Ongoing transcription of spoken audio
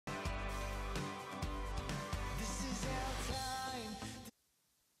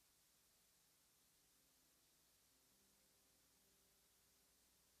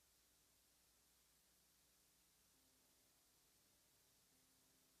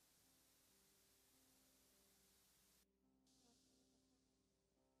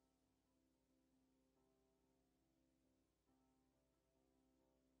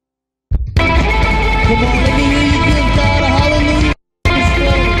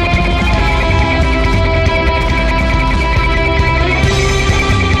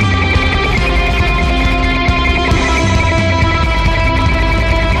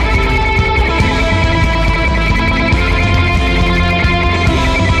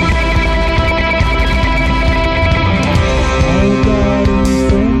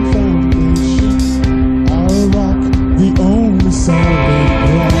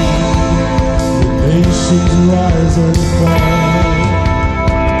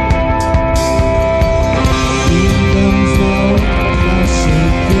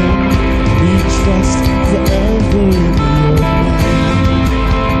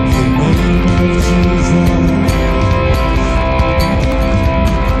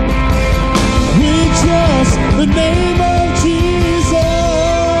the name of Jesus.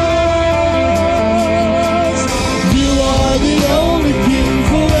 You are the only King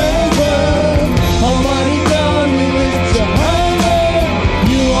forever. Almighty God, we lift you higher.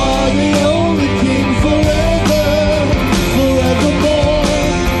 You are the only King forever, forevermore.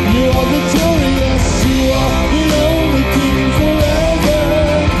 You are victorious. You are the only King forever.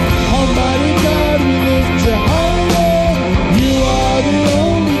 Almighty God, we lift you higher. You are the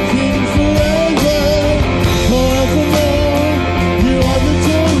only King forever, forevermore. You are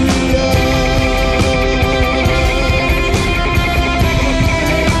victorious.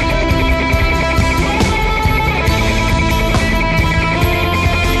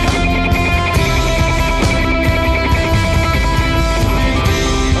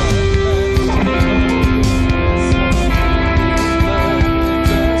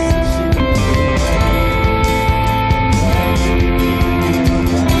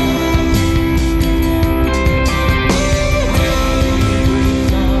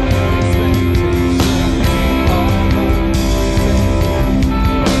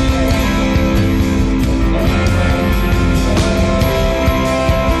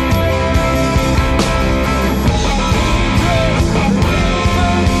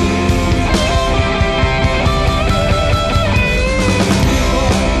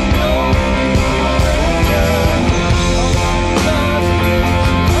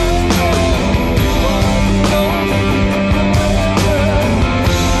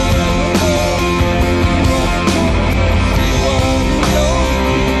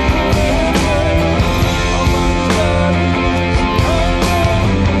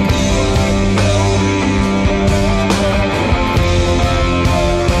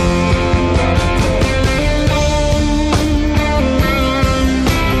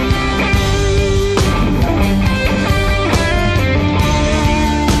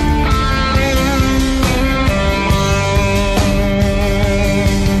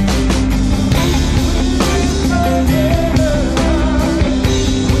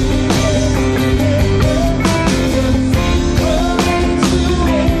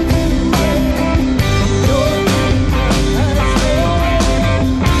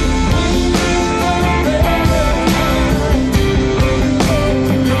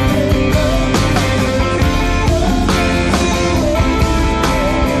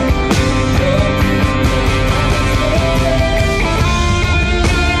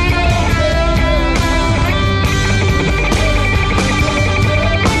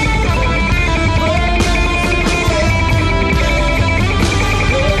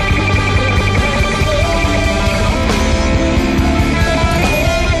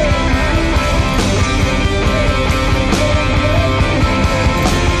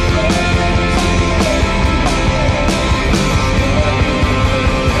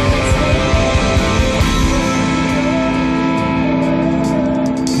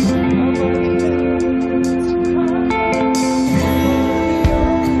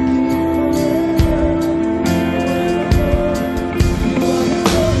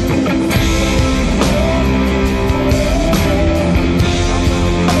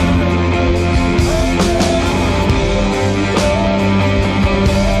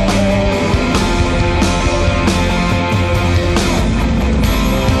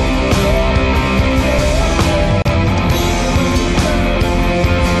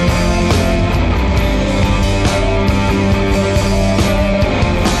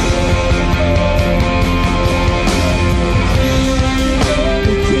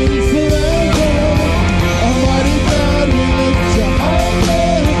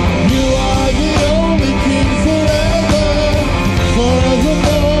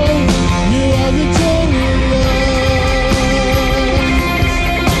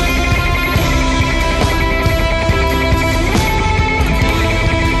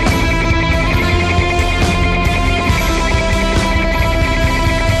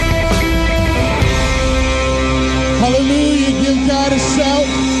 Hallelujah. Give God a shout.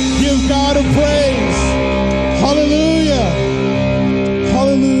 Give God a praise. Hallelujah.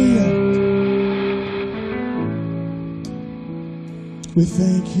 Hallelujah. We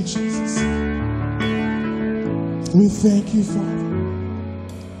thank you, Jesus. We thank you, Father.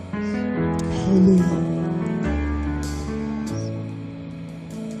 Hallelujah.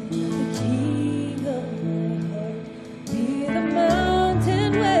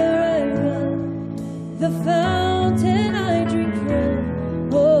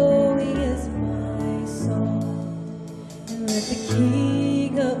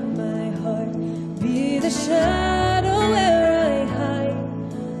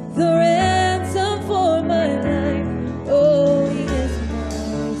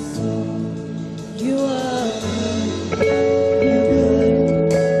 You are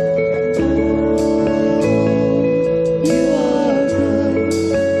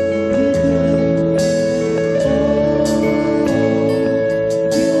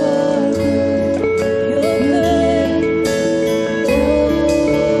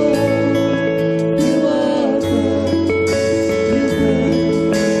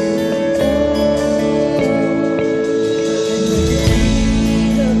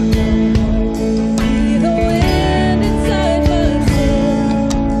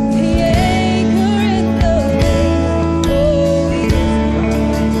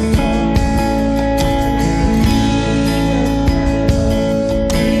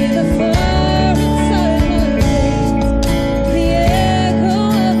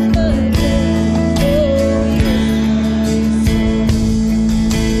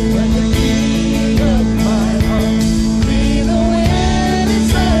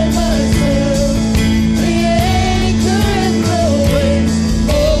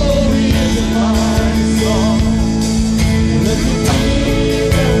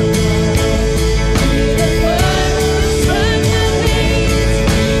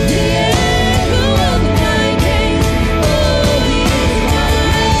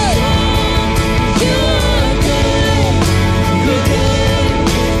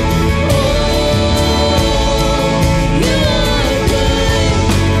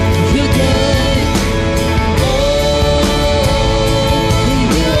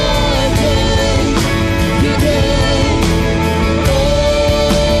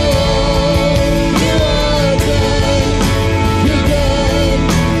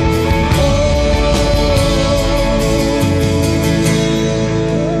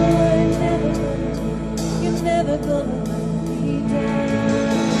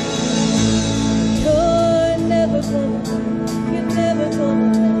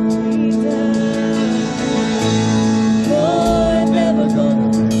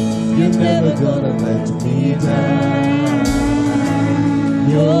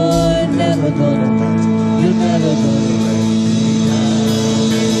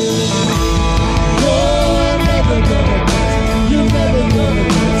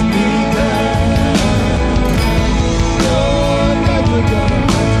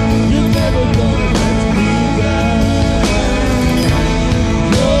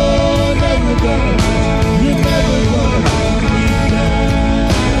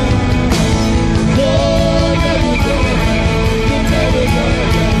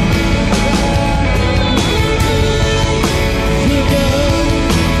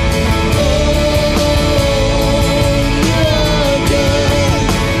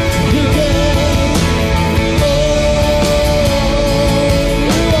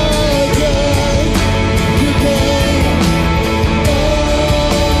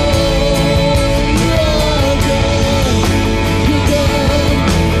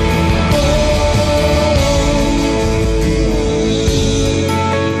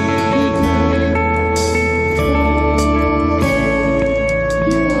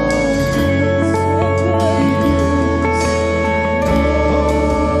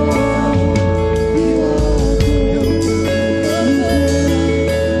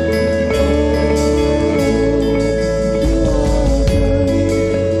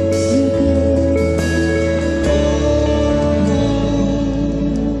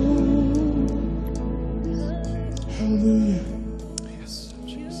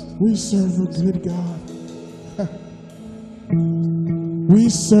good God. We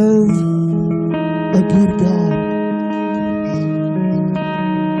serve a good God.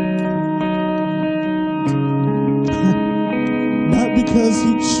 Not because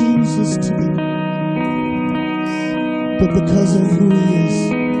he chooses to, but because of who he is.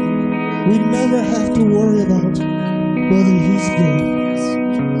 We never have to worry about whether he's good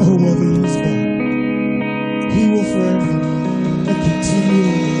or whether he's bad. He will forever and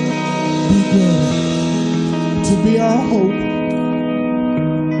continually be good, to be our hope,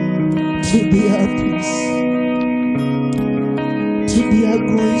 to be our peace, to be our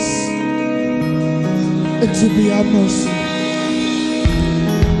grace, and to be our mercy,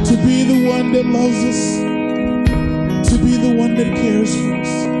 to be the one that loves us, to be the one that cares for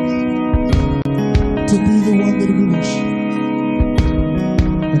us, to be the one that we worship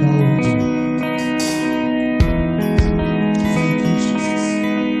in all we do. Thank you, Jesus.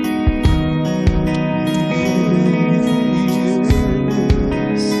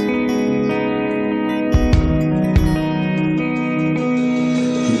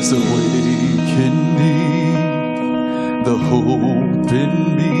 He's awakened me, the hope in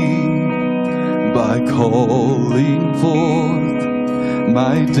me, by calling forth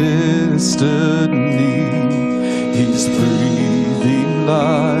my destiny. He's breathing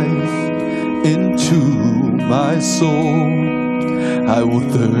life into my soul. I will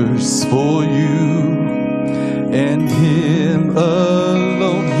thirst for you and him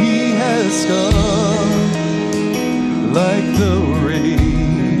alone. He has come like the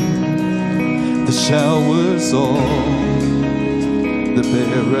rain, the showers on the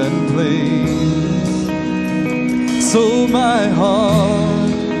barren plains. So my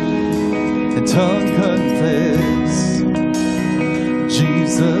heart and tongue confess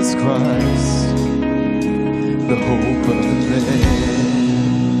Jesus Christ, the hope of man.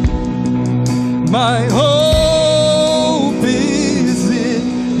 My hope is in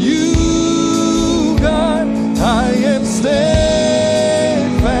you, God. I am steadfast,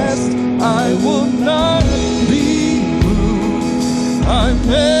 I will not be moved. I'm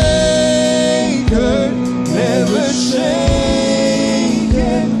anchored, never shaken.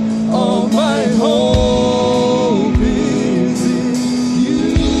 All my hope is in you.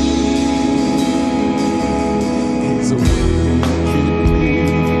 He's awakened me,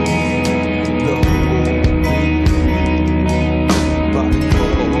 the hope in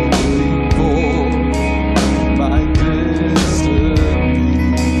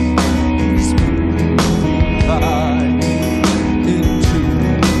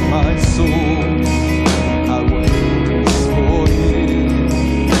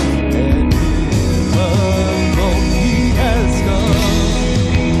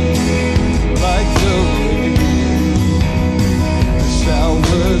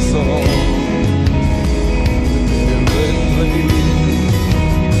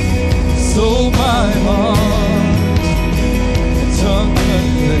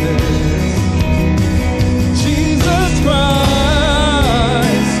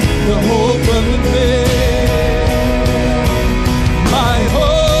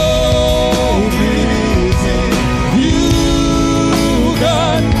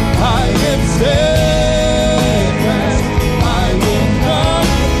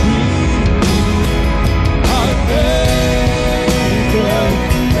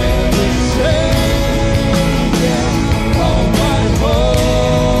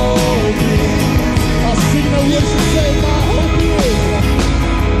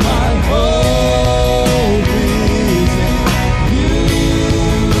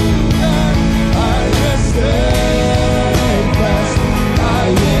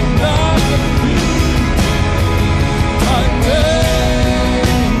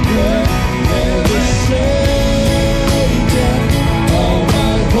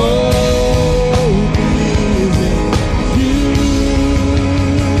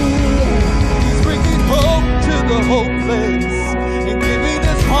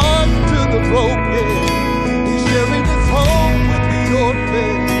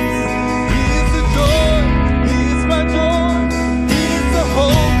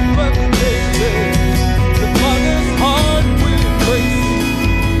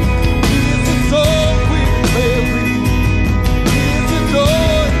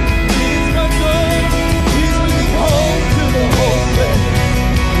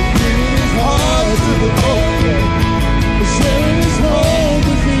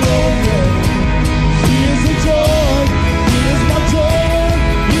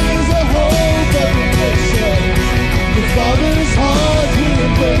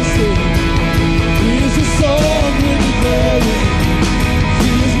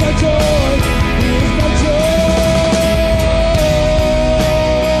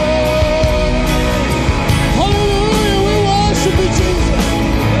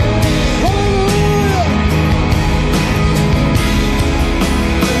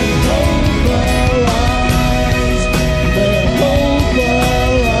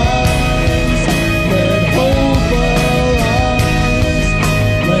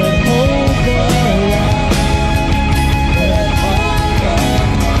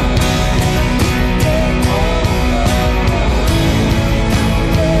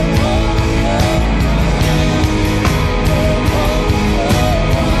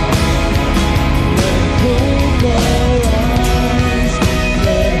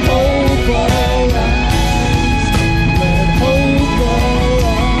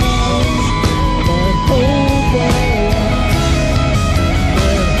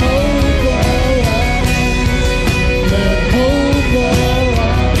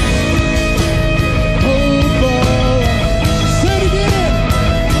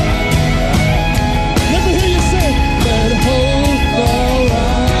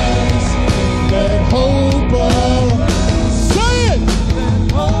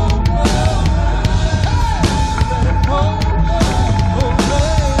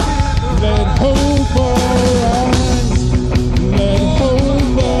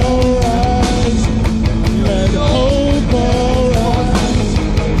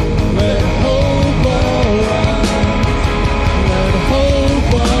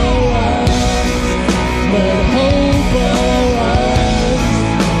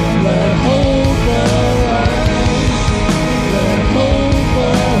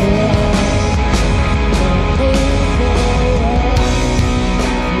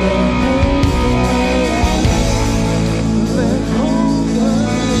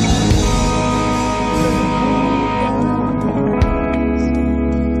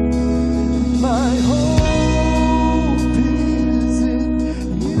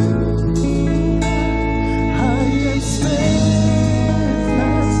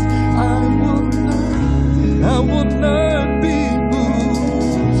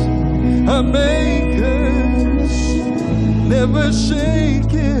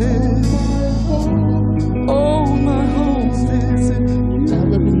make it. Oh, my hope is in you.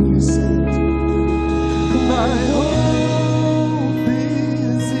 Hallelujah, say it. My hope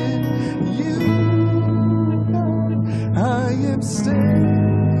is in you. I am steadfast.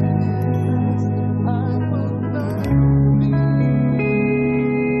 I will not be.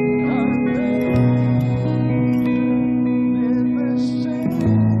 I never shake.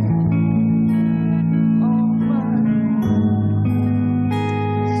 All my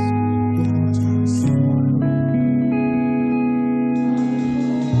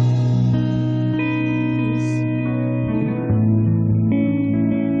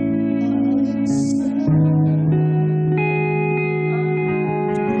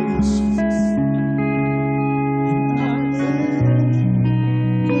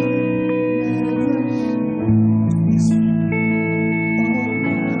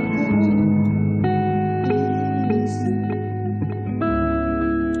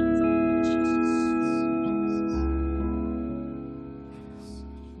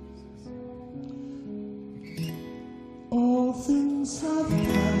All things have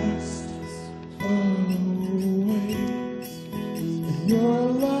passed away, and your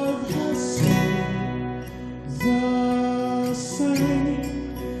love has stayed the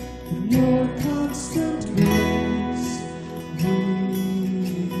same, and your constant grace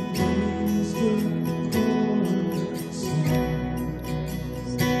remains the cornerstone.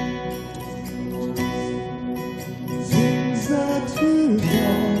 Things that you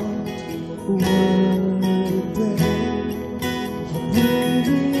thought were dead.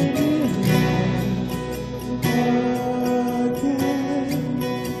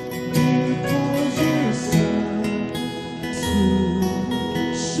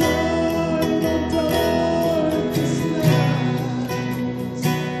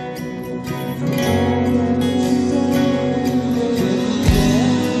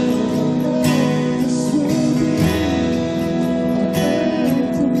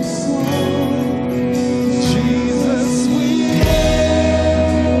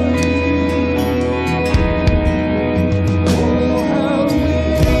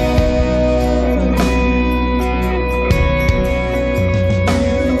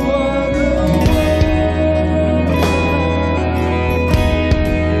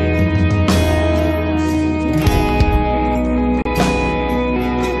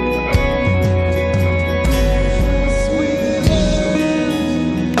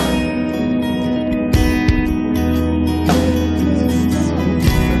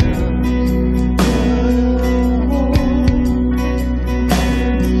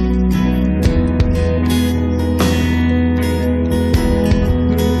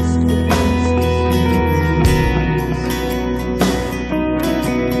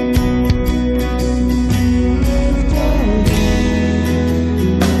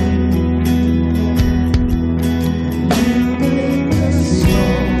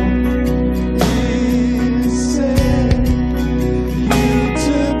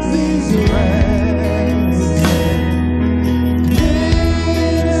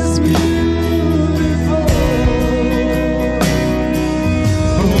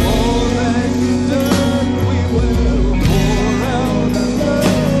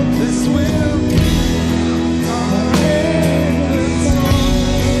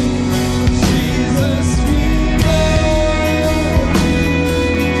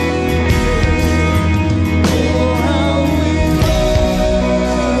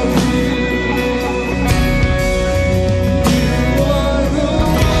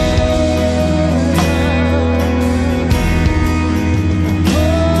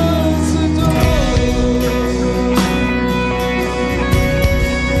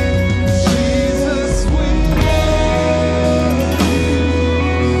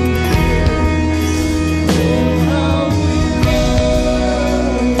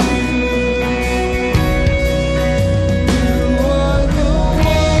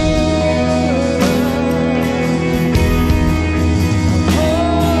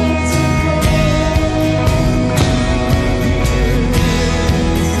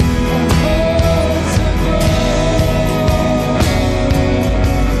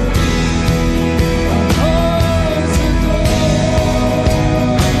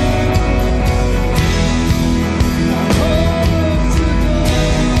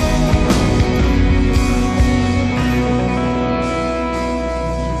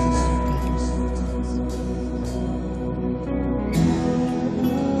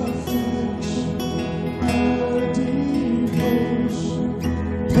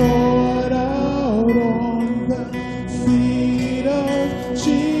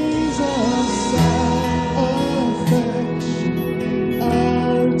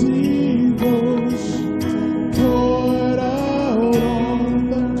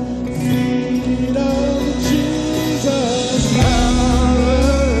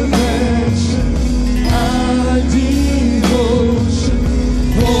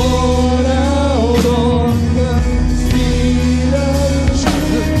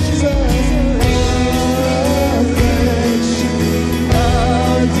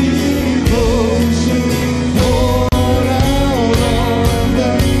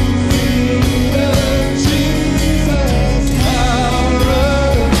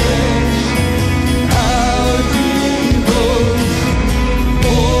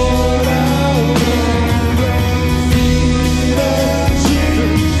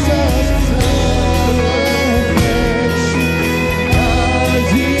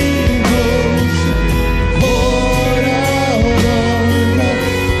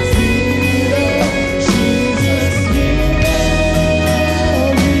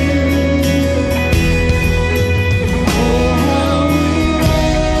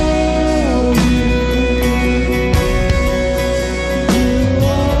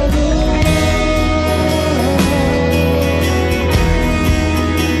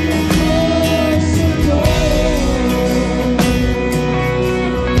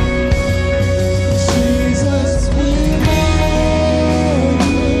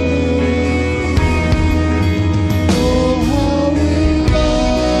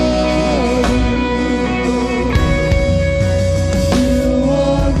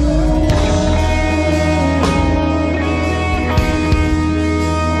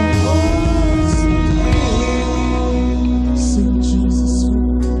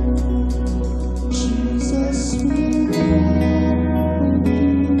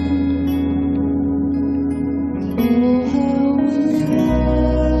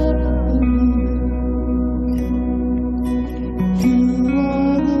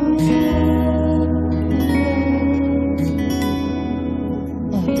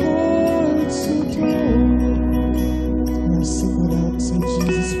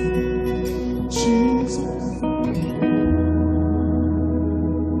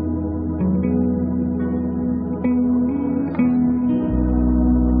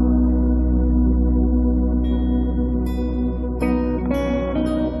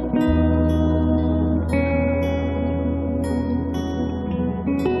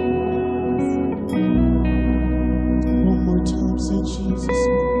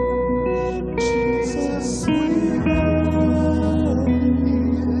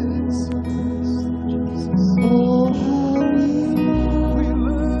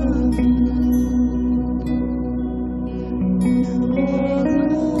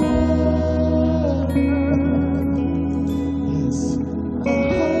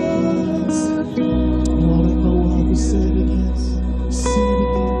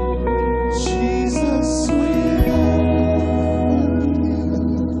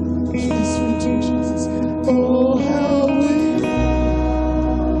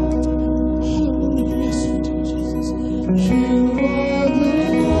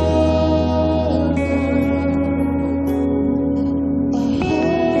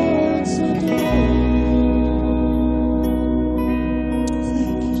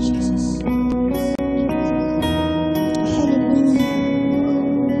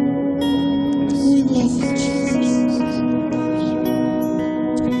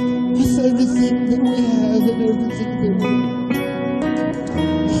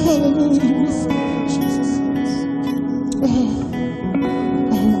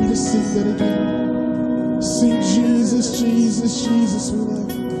 to sing that again. Sing Jesus, Jesus, Jesus, we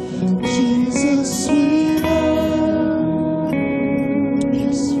love you. Jesus, we love you.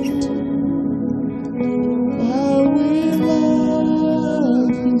 Yes, we do. How we love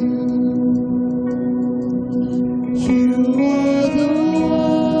you. You are the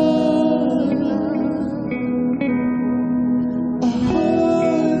one our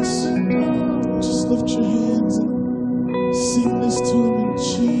hearts adore. Just lift your hands and sing this to me.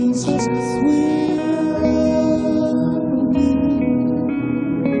 Jesus, we love you.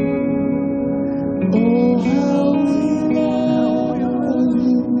 Oh, how we love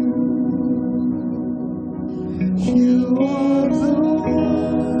you. You are the one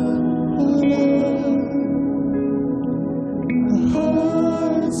our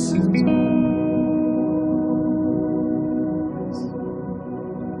hearts adore.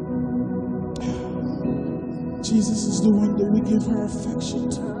 Jesus is the one that we give our affection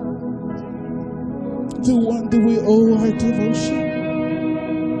to, the one that we owe our devotion,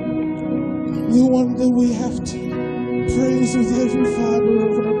 the one that we have to praise with every fiber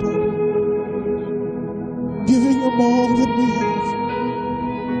of our body, giving him all that we have.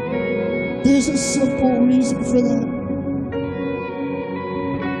 There's a simple reason for that.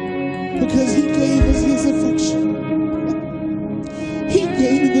 Because he gave us his affection. He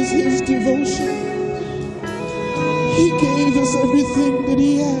gave us his devotion. He gave us everything that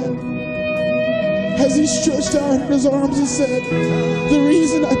he had. As he stretched out his arms and said, the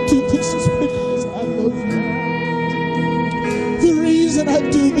reason I do this is because I love you. The reason I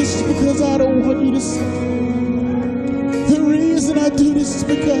do this is because I don't want you to suffer. The reason I do this is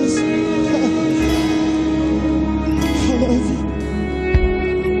because I love you.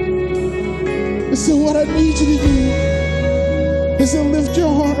 And so what I need you to do is to lift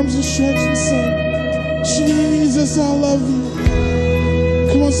your arms and stretch and say, Jesus, I love you.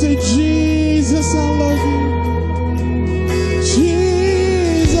 Come on, say, Jesus, I love you.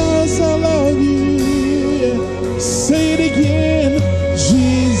 Jesus, I love you. Yeah. Say it again.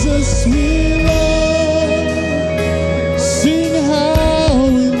 Jesus, we love. Sing how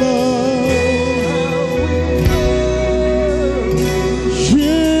we love.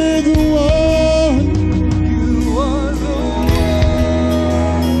 You're the one. You are the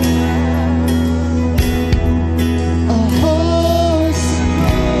Our hearts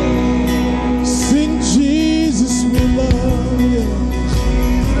sing Jesus, we love you.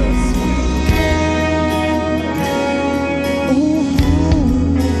 Oh, how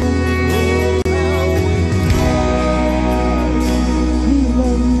we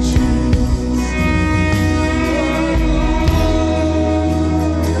love you, Jesus.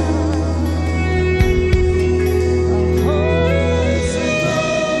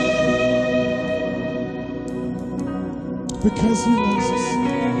 Because he loves us,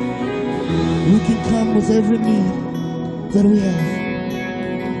 we can come with every need that we have.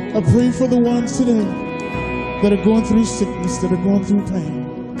 I pray for the ones today that are going through sickness, that are going through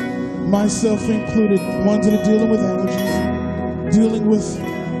pain, myself included, ones that are dealing with allergies, dealing with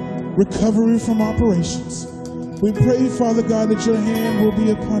recovery from operations. We pray, Father God, that your hand will be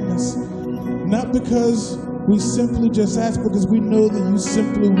upon us, not because we simply just ask, because we know that you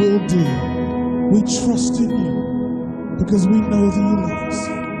simply will do. We trust in you because we know that you love us.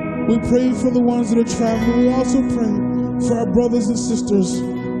 We pray for the ones that are traveling. We also pray for our brothers and sisters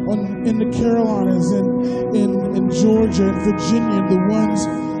in the Carolinas and in Georgia and Virginia, the ones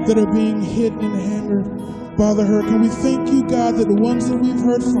that are being hit and hammered by the hurricane. We thank you, God, that the ones that we've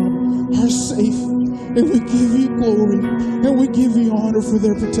heard from are safe, and we give you glory and we give you honor for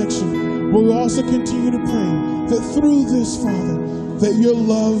their protection. But we also continue to pray that through this, Father, that your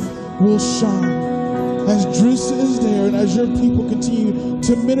love will shine. As Drissa is there and as your people continue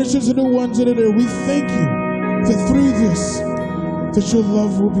to minister to the ones that are there, we thank you that through this, that your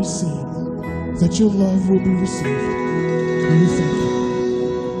love will be seen, that your love will be received. And we thank you.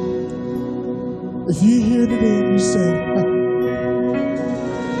 If you're here today and you say,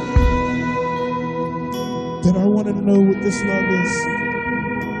 that I want to know what this love is,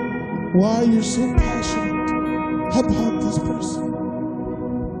 why you're so passionate about this person,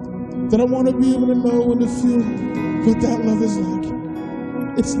 that I want to be able to know and to feel what that love is like.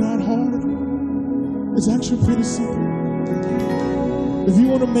 It's not hard. It's actually pretty simple. If you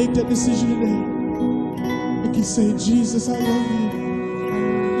want to make that decision today, you can say, Jesus, I love you.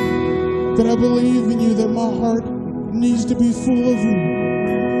 That I believe in you, that my heart needs to be full of you.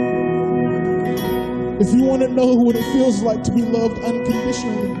 If you want to know what it feels like to be loved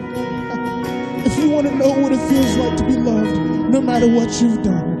unconditionally, if you want to know what it feels like to be loved no matter what you've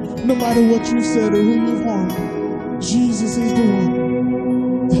done, no matter what you said or who you've harmed, Jesus is the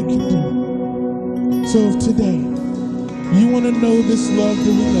one that can do it. So if today you want to know this love that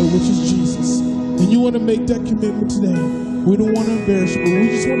we know, which is Jesus, and you want to make that commitment today, we don't want to embarrass you, but we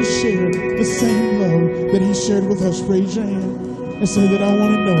just want to share the same love that he shared with us. Raise your hand and say that I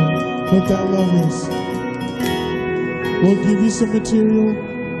want to know what that love is. We'll give you some material.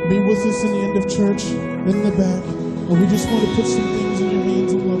 Be with us in the end of church, in the back, and we just want to put some things in your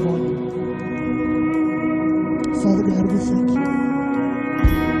hands and love on you. Father God, we thank you.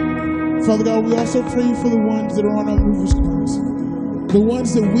 Father God, we also pray for the ones that are on our movers cards, the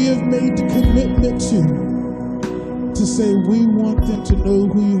ones that we have made the commitment to say we want them to know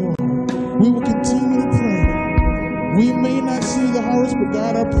who you are. We will continue to pray. We may not see the harvest, but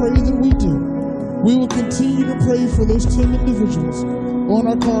God, I pray that we do. We will continue to pray for those 10 individuals on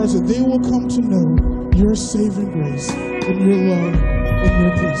our cars, that they will come to know your saving grace and your love and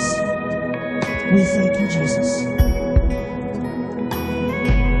your peace. We thank you, Jesus.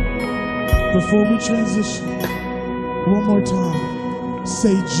 Before we transition, one more time,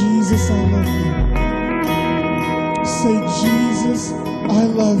 say, Jesus, I love you. Say, Jesus, I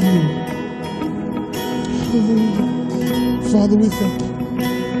love you. Hallelujah. Father, we thank you.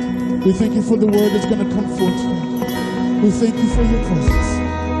 We thank you for the word that's going to come forth today. We thank you for your presence.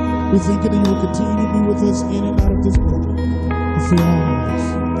 We thank you that you will continue to be with us in and out of this building and through our lives.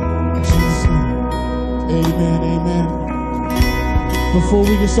 In Jesus' name, amen, amen. Before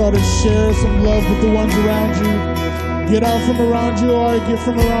we get started, share some love with the ones around you. Get out from around you or get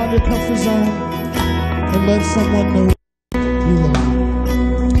from around your comfort zone and let someone know you love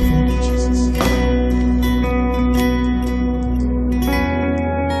them. Thank you, Jesus.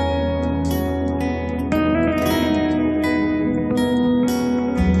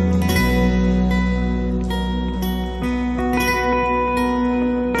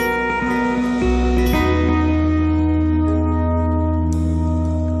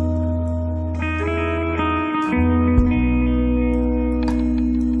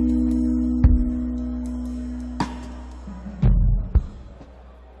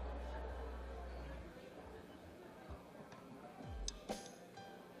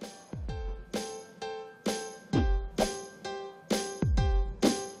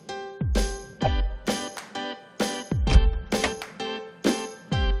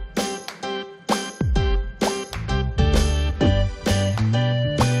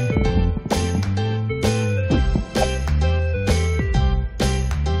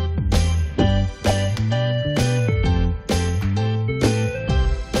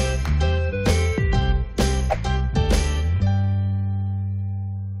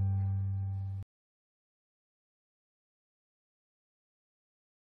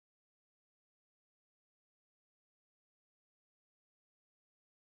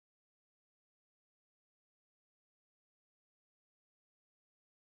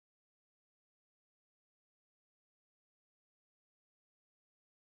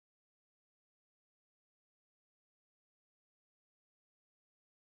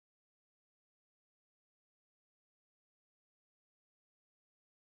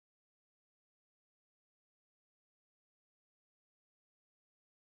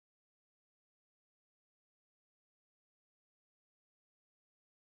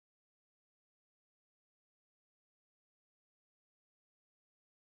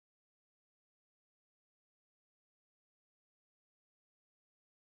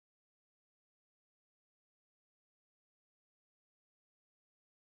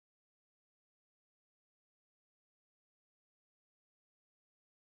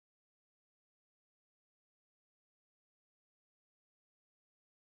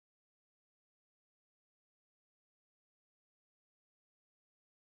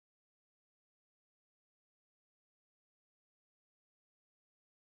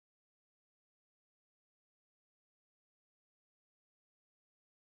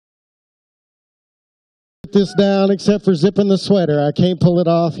 This down except for zipping the sweater. I can't pull it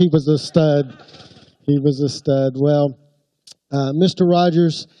off. He was a stud. He was a stud. Well, Mr.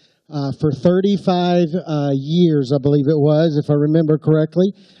 Rogers, for 35 years, I believe it was, if I remember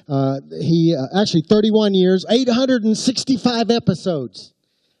correctly. Actually 31 years, 865 episodes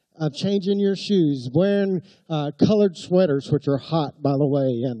of changing your shoes, wearing colored sweaters, which are hot, by the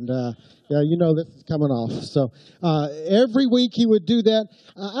way, and yeah, you know this is coming off. So every week he would do that.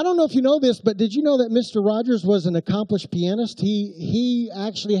 I don't know if you know this, but did you know that Mr. Rogers was an accomplished pianist? He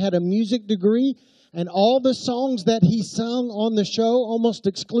actually had a music degree, and all the songs that he sung on the show, almost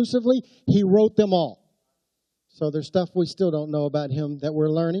exclusively, he wrote them all. So there's stuff we still don't know about him that we're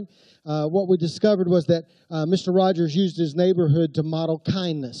learning. What we discovered was that Mr. Rogers used his neighborhood to model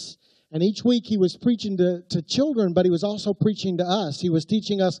kindness. And each week he was preaching to children, but he was also preaching to us. He was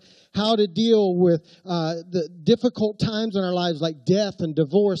teaching us how to deal with the difficult times in our lives like death and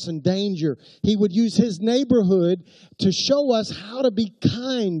divorce and danger. He would use his neighborhood to show us how to be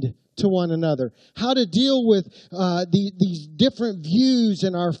kind to one another, how to deal with these different views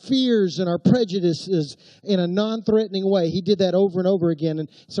and our fears and our prejudices in a non-threatening way. He did that over and over again. And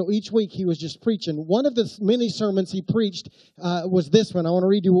so each week he was just preaching. One of the many sermons he preached was this one. I want to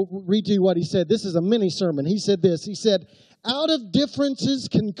read to you what he said. This is a mini sermon. He said this. He said, "Out of differences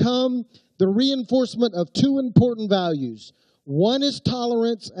can come the reinforcement of two important values. One is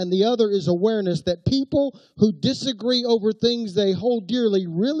tolerance, and the other is awareness that people who disagree over things they hold dearly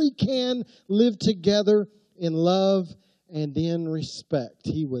really can live together in love and in respect."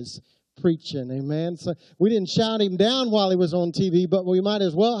 He was preaching, amen. So we didn't shout him down while he was on TV, but we might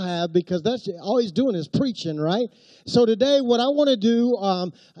as well have, because that's all he's doing is preaching, right? So today, what I want to do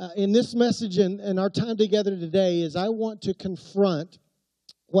in this message and our time together today is I want to confront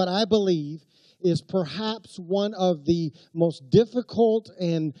what I believe is perhaps one of the most difficult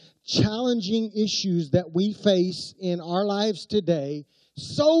and challenging issues that we face in our lives today,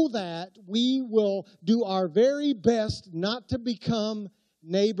 so that we will do our very best not to become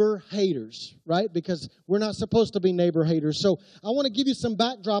neighbor haters, right? Because we're not supposed to be neighbor haters. So I want to give you some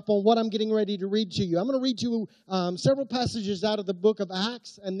backdrop on what I'm getting ready to read to you. I'm going to read to you several passages out of the book of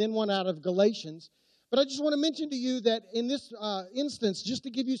Acts and then one out of Galatians. But I just want to mention to you that in this instance, just to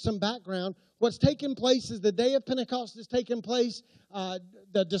give you some background, what's taken place is the day of Pentecost is taking place.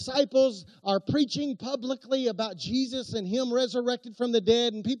 The disciples are preaching publicly about Jesus and Him resurrected from the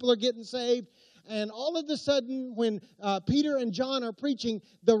dead, and people are getting saved. And all of a sudden, when Peter and John are preaching,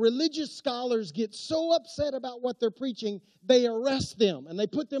 the religious scholars get so upset about what they're preaching, they arrest them, and they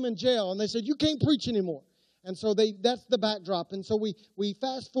put them in jail. And they said, "You can't preach anymore." And so that's the backdrop. And so we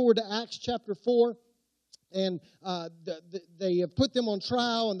fast forward to Acts chapter 4. And they have put them on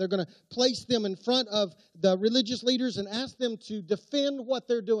trial, and they're going to place them in front of the religious leaders and ask them to defend what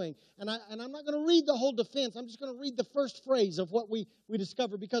they're doing. And I'm not going to read the whole defense. I'm just going to read the first phrase of what we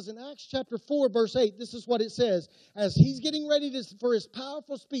discover. Because in Acts chapter 4, verse 8, this is what it says. As he's getting ready for his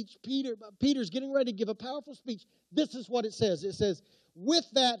powerful speech, Peter's getting ready to give a powerful speech. This is what it says. It says, "With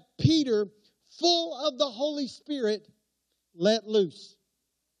that, Peter, full of the Holy Spirit, let loose."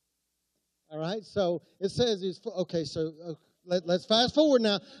 All right, so it says, let's fast forward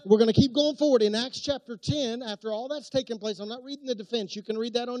now. We're going to keep going forward. In Acts chapter 10, after all that's taken place, I'm not reading the defense. You can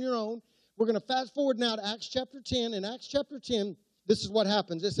read that on your own. We're going to fast forward now to Acts chapter 10. In Acts chapter 10, this is what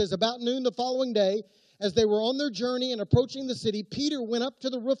happens. It says, "About noon the following day, as they were on their journey and approaching the city, Peter went up to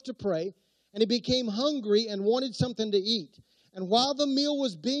the roof to pray, and he became hungry and wanted something to eat. And while the meal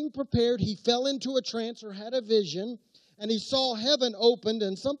was being prepared, he fell into a trance or had a vision. And he saw heaven opened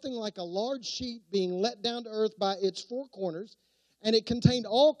and something like a large sheet being let down to earth by its four corners. And it contained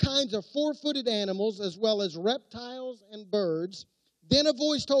all kinds of four-footed animals as well as reptiles and birds. Then a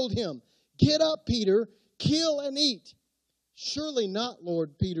voice told him, 'Get up, Peter, kill and eat.' 'Surely not,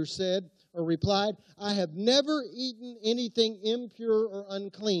 Lord,' Peter said or replied. 'I have never eaten anything impure or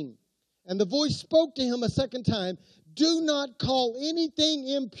unclean.' And the voice spoke to him a second time, 'Do not call anything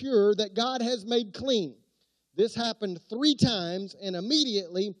impure that God has made clean.' This happened 3 times, and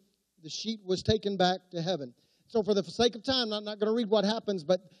immediately the sheet was taken back to heaven." So for the sake of time, I'm not going to read what happens,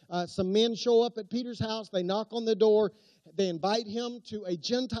 but some men show up at Peter's house. They knock on the door. They invite him to a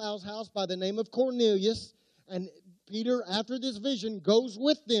Gentile's house by the name of Cornelius. And Peter, after this vision, goes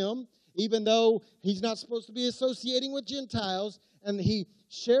with them, even though he's not supposed to be associating with Gentiles. And he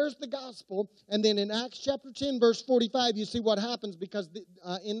shares the gospel. And then in Acts chapter 10, verse 45, you see what happens, because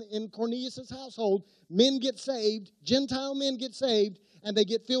in Cornelius' household, men get saved, Gentile men get saved, and they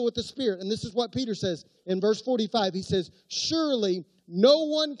get filled with the Spirit. And this is what Peter says in verse 45. He says, "Surely no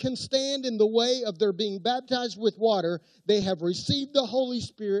one can stand in the way of their being baptized with water. They have received the Holy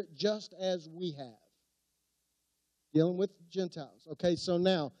Spirit just as we have." Dealing with Gentiles. Okay, so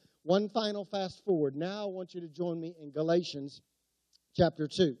now, one final fast forward. Now I want you to join me in Galatians chapter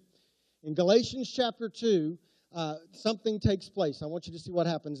 2. In Galatians chapter 2, something takes place. I want you to see what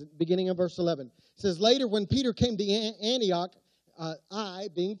happens, beginning in verse 11. It says, "Later, when Peter came to Antioch, I,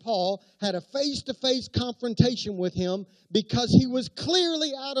 being Paul, had a face-to-face confrontation with him because he was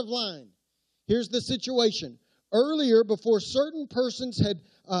clearly out of line." Here's the situation. Earlier, before certain persons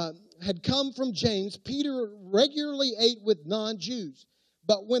had come from James, Peter regularly ate with non-Jews.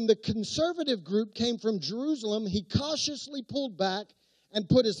 But when the conservative group came from Jerusalem, he cautiously pulled back and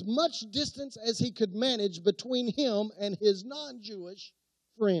put as much distance as he could manage between him and his non-Jewish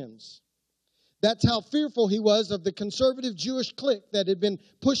friends. That's how fearful he was of the conservative Jewish clique that had been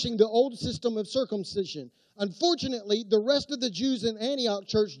pushing the old system of circumcision. Unfortunately, the rest of the Jews in Antioch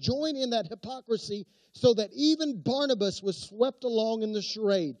church joined in that hypocrisy so that even Barnabas was swept along in the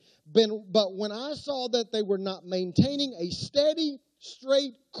charade. But when I saw that they were not maintaining a steady,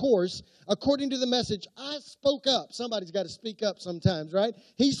 straight course according to the message, I spoke up. Somebody's got to speak up sometimes, right?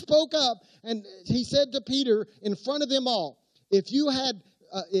 He spoke up and he said to Peter in front of them all, if you,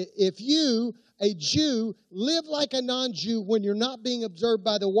 a Jew, live like a non-Jew when you're not being observed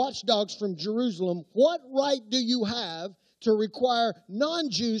by the watchdogs from Jerusalem, what right do you have to require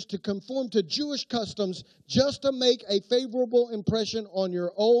non-Jews to conform to Jewish customs just to make a favorable impression on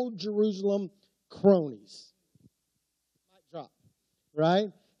your old Jerusalem cronies? Mic drop, right?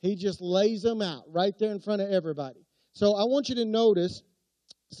 He just lays them out right there in front of everybody. So I want you to notice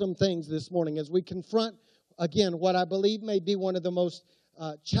some things this morning as we confront, again, what I believe may be one of the most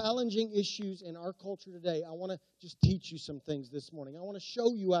challenging issues in our culture today. I want to just teach you some things this morning. I want to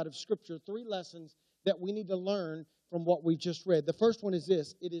show you out of Scripture 3 lessons that we need to learn from what we just read. The first one is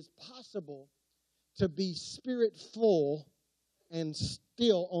this: it is possible to be spirit full and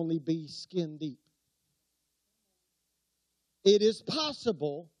still only be skin deep. It is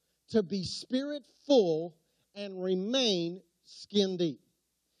possible to be spirit full and remain skin deep.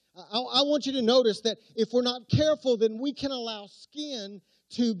 I want you to notice that if we're not careful, then we can allow skin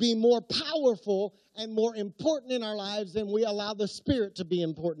to be more powerful and more important in our lives than we allow the Spirit to be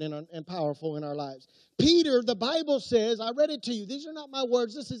important and powerful in our lives. Peter, the Bible says, I read it to you. These are not my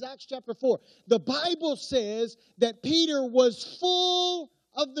words. This is Acts chapter 4. The Bible says that Peter was full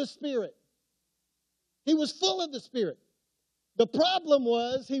of the Spirit. He was full of the Spirit. The problem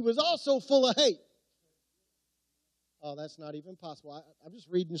was he was also full of hate. Oh, that's not even possible. I'm just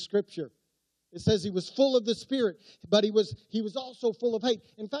reading Scripture. It says he was full of the Spirit, but he was also full of hate.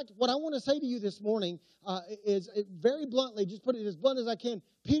 In fact, what I want to say to you this morning is very bluntly, just put it as blunt as I can,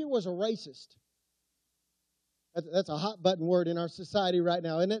 Peter was a racist. That's a hot button word in our society right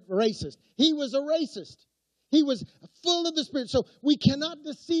now, isn't it? Racist. He was a racist. He was full of the Spirit. So we cannot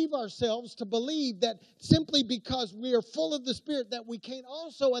deceive ourselves to believe that simply because we are full of the Spirit that we can't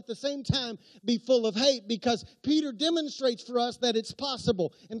also at the same time be full of hate, because Peter demonstrates for us that it's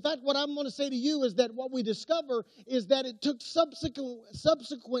possible. In fact, what I'm going to say to you is that what we discover is that it took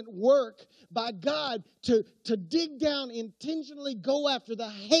subsequent work by God to dig down, intentionally go after the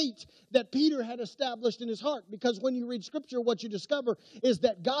hate that Peter had established in his heart. Because when you read Scripture, what you discover is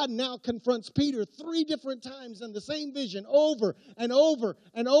that God now confronts Peter 3 different times in the same vision, over and over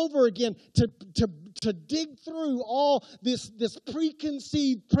and over again, to dig through all this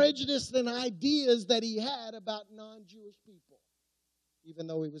preconceived prejudice and ideas that he had about non-Jewish people, even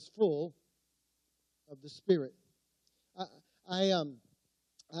though he was full of the Spirit.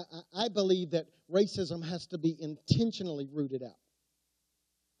 I believe that racism has to be intentionally rooted out.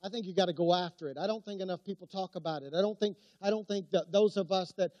 I think you got to go after it. I don't think enough people talk about it. I don't think that those of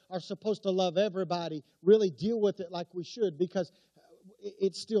us that are supposed to love everybody really deal with it like we should, because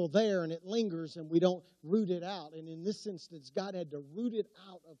it's still there and it lingers and we don't root it out. And in this instance, God had to root it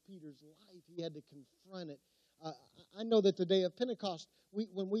out of Peter's life. He had to confront it. I know that the day of Pentecost,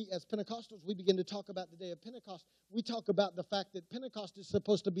 when we as Pentecostals, we begin to talk about the day of Pentecost, we talk about the fact that Pentecost is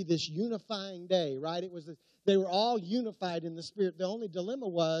supposed to be this unifying day, right? They were all unified in the Spirit. The only dilemma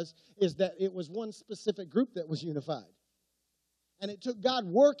is that it was one specific group that was unified. And it took God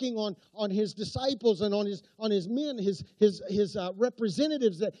working on his disciples and on his men, his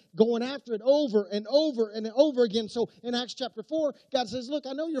representatives, that going after it over and over and over again. So in Acts chapter 4, God says, look,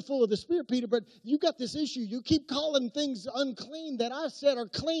 I know you're full of the Spirit, Peter, but you got this issue. You keep calling things unclean that I said are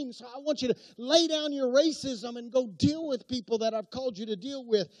clean. So I want you to lay down your racism and go deal with people that I've called you to deal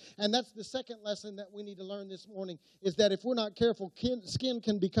with. And that's the second lesson that we need to learn this morning, is that if we're not careful, skin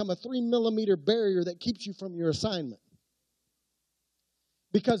can become a 3-millimeter barrier that keeps you from your assignment.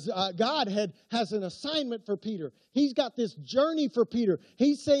 Because God has an assignment for Peter. He's got this journey for Peter.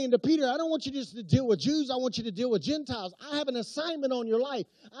 He's saying to Peter, I don't want you just to deal with Jews. I want you to deal with Gentiles. I have an assignment on your life.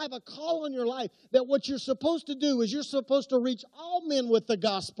 I have a call on your life, that what you're supposed to do is you're supposed to reach all men with the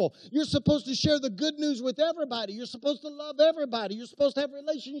gospel. You're supposed to share the good news with everybody. You're supposed to love everybody. You're supposed to have a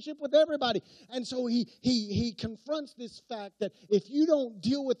relationship with everybody. And so he confronts this fact that if you don't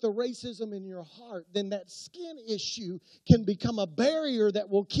deal with the racism in your heart, then that skin issue can become a barrier that that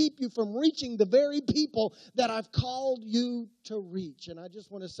will keep you from reaching the very people that I've called you to reach. And I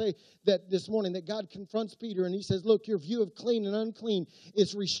just want to say that this morning that God confronts Peter and he says, look, your view of clean and unclean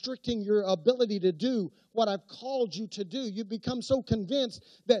is restricting your ability to do what I've called you to do. You've become so convinced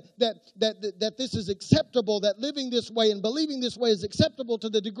that this is acceptable, that living this way and believing this way is acceptable to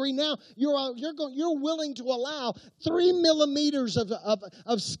the degree now you're willing to allow 3 millimeters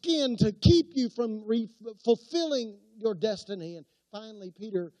of skin to keep you from fulfilling your destiny. And finally,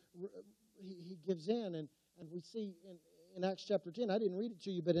 Peter, he gives in, and we see in Acts chapter 10, I didn't read it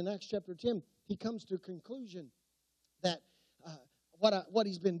to you, but in Acts chapter 10, he comes to a conclusion that what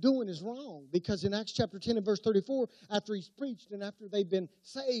he's been doing is wrong. Because in Acts chapter 10 and verse 34, after he's preached and after they've been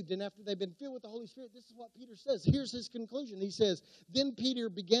saved and after they've been filled with the Holy Spirit, this is what Peter says. Here's his conclusion. He says, then Peter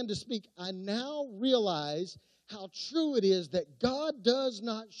began to speak, I now realize how true it is that God does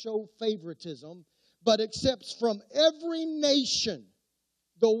not show favoritism, but accepts from every nation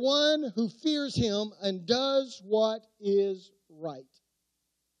the one who fears him and does what is right.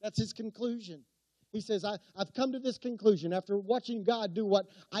 That's his conclusion. He says, I've come to this conclusion. After watching God do what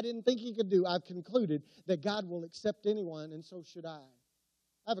I didn't think he could do, I've concluded that God will accept anyone, and so should I.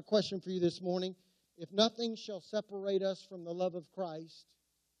 I have a question for you this morning. If nothing shall separate us from the love of Christ,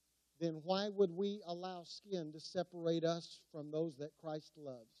 then why would we allow skin to separate us from those that Christ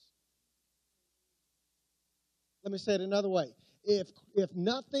loves? Let me say it another way. If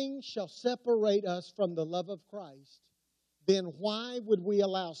nothing shall separate us from the love of Christ, then why would we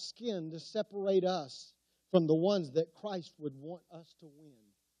allow skin to separate us from the ones that Christ would want us to win?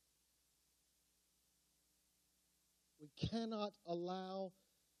 We cannot allow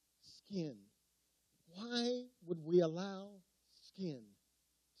skin. Why would we allow skin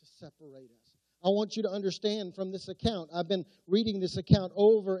to separate us? I want you to understand from this account. I've been reading this account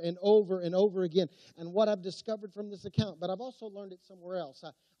over and over and over again, and what I've discovered from this account, but I've also learned it somewhere else.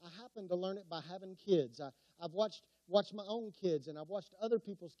 I happened to learn it by having kids. I've watched my own kids, and I've watched other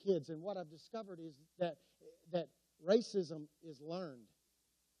people's kids, and what I've discovered is that racism is learned.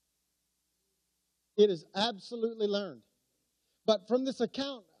 It is absolutely learned. But from this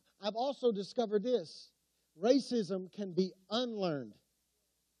account, I've also discovered this. Racism can be unlearned.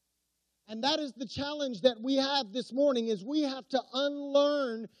 And that is the challenge that we have this morning, is we have to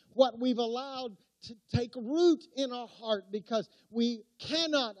unlearn what we've allowed to take root in our heart, because we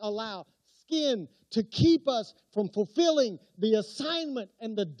cannot allow skin to keep us from fulfilling the assignment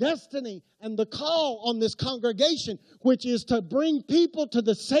and the destiny and the call on this congregation, which is to bring people to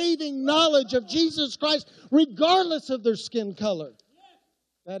the saving knowledge of Jesus Christ, regardless of their skin color.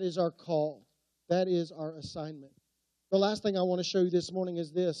 That is our call. That is our assignment. The last thing I want to show you this morning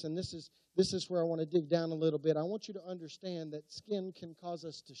is this, and this is where I want to dig down a little bit. I want you to understand that skin can cause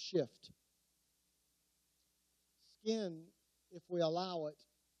us to shift. Skin, if we allow it,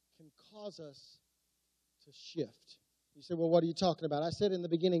 can cause us to shift. You say, well, what are you talking about? I said in the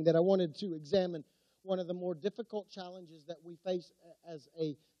beginning that I wanted to examine one of the more difficult challenges that we face as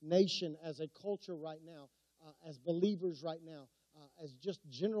a nation, as a culture right now, as believers right now, as just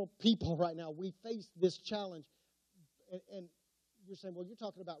general people right now. We face this challenge. And you're saying, well, you're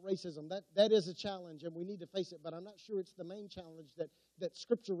talking about racism. That is a challenge, and we need to face it. But I'm not sure it's the main challenge that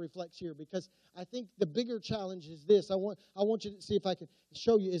Scripture reflects here, because I think the bigger challenge is this. I want you to see if I can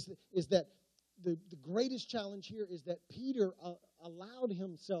show you is that the greatest challenge here is that Peter allowed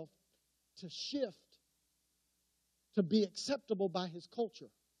himself to shift to be acceptable by his culture.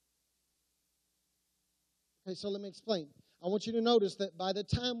 Okay, so let me explain. I want you to notice that by the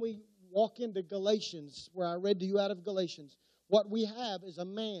time we walk into Galatians, where I read to you out of Galatians, what we have is a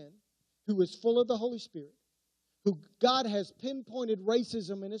man who is full of the Holy Spirit, who God has pinpointed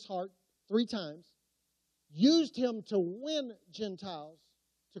racism in his heart 3 times, used him to win Gentiles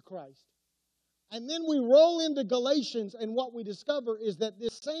to Christ. And then we roll into Galatians, and what we discover is that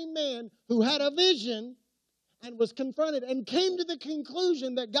this same man who had a vision and was confronted and came to the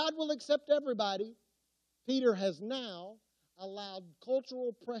conclusion that God will accept everybody, Peter has now allowed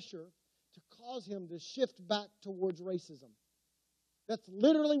cultural pressure to cause him to shift back towards racism. That's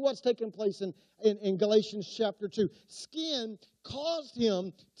literally what's taking place in Galatians chapter 2. Skin caused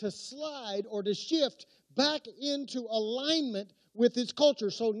him to slide or to shift back into alignment with his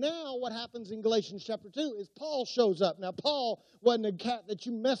culture. So now what happens in Galatians chapter 2 is Paul shows up. Now, Paul wasn't a cat that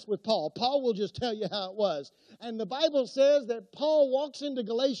you mess with Paul. Paul will just tell you how it was. And the Bible says that Paul walks into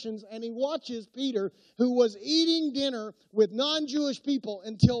Galatians and he watches Peter, who was eating dinner with non-Jewish people,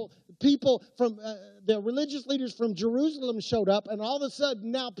 until people from the religious leaders from Jerusalem showed up, and all of a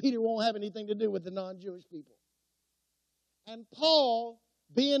sudden now Peter won't have anything to do with the non-Jewish people. And Paul,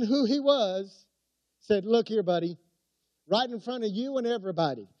 being who he was, said, look here, buddy. right in front of you and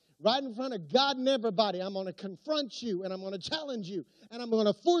everybody, right in front of God and everybody. I'm going to confront you, and I'm going to challenge you, and I'm going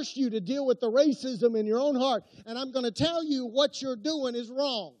to force you to deal with the racism in your own heart, and I'm going to tell you what you're doing is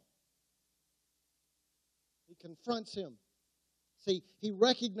wrong. He confronts him. See, he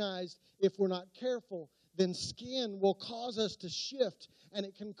recognized if we're not careful, then skin will cause us to shift, and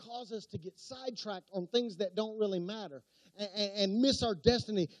it can cause us to get sidetracked on things that don't really matter and miss our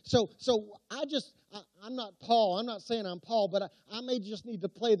destiny. So I'm not Paul. I'm not saying I'm Paul, but I may just need to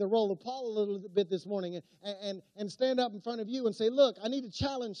play the role of Paul a little bit this morning and stand up in front of you and say, look, I need to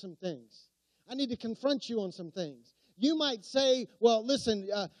challenge some things. I need to confront you on some things. You might say, well, listen,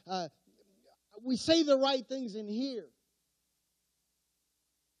 we say the right things in here.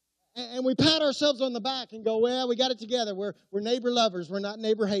 And we pat ourselves on the back and go, well, we got it together. We're neighbor lovers. We're not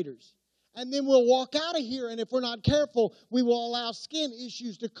neighbor haters. And then we'll walk out of here, and if we're not careful, we will allow skin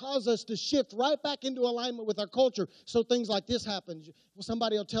issues to cause us to shift right back into alignment with our culture. So things like this happen.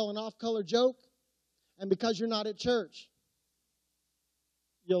 Somebody will tell an off-color joke, and because you're not at church,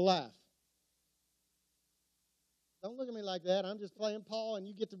 you'll laugh. Don't look at me like that. I'm just playing Paul, and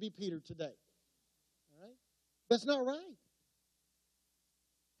you get to be Peter today. All right? That's not right.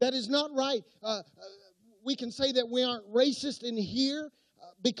 That is not right. We can say that we aren't racist in here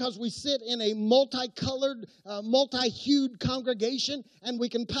because we sit in a multicolored, multi-hued congregation, and we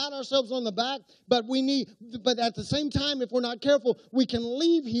can pat ourselves on the back. But at the same time, if we're not careful, we can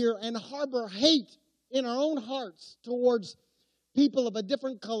leave here and harbor hate in our own hearts towards people of a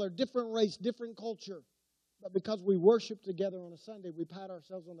different color, different race, different culture. But because we worship together on a Sunday, we pat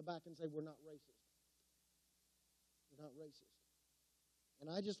ourselves on the back and say we're not racist. We're not racist. And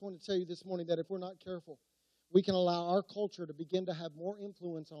I just want to tell you this morning that if we're not careful, we can allow our culture to begin to have more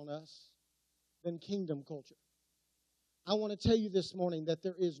influence on us than kingdom culture. I want to tell you this morning that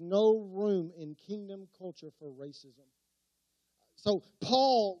there is no room in kingdom culture for racism. So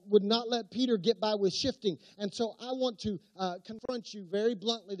Paul would not let Peter get by with shifting. And so I want to confront you very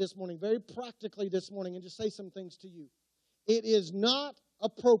bluntly this morning, very practically this morning, and just say some things to you. It is not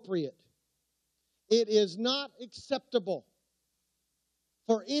appropriate. It is not acceptable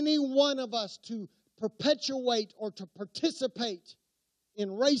for any one of us to perpetuate or to participate in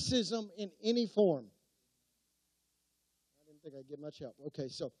racism in any form. I didn't think I'd get much help. Okay,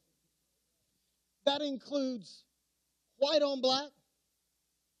 so that includes white on black,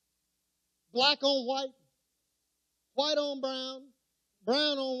 black on white, white on brown,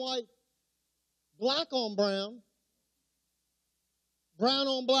 brown on white, black on brown, brown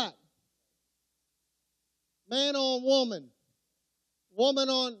on black, man on woman, woman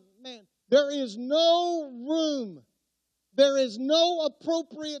on man. There is no room. There is no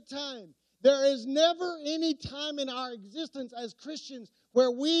appropriate time. There is never any time in our existence as Christians where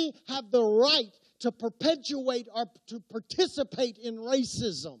we have the right to perpetuate or to participate in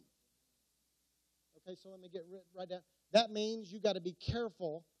racism. Okay, so let me get right down. That means you got to be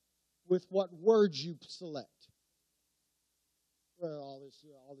careful with what words you select. Well, all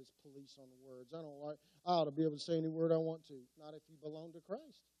this police on the words. I ought to be able to say any word I want to. Not if you belong to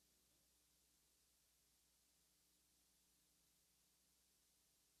Christ.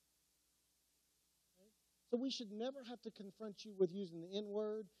 So we should never have to confront you with using the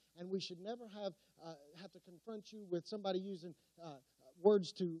N-word, and we should never have to confront you with somebody using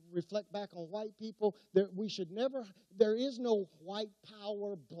words to reflect back on white people. There is no white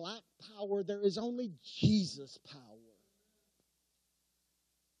power, black power. There is only Jesus power.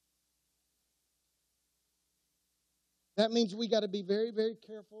 That means we got to be very, very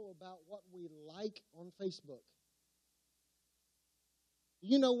careful about what we like on Facebook.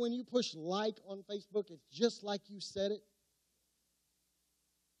 You know, when you push like on Facebook, it's just like you said it.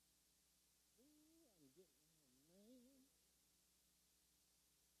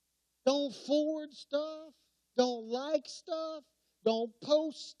 Don't forward stuff. Don't like stuff. Don't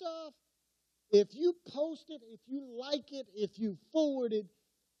post stuff. If you post it, if you like it, if you forward it,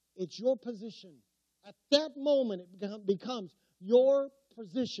 it's your position. At that moment, it becomes your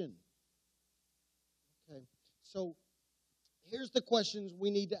position. Okay, so here's the questions we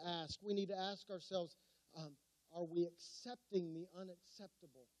need to ask. We need to ask ourselves, are we accepting the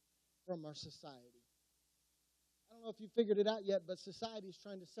unacceptable from our society? I don't know if you figured it out yet, but society is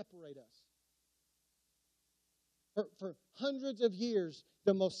trying to separate us. For hundreds of years,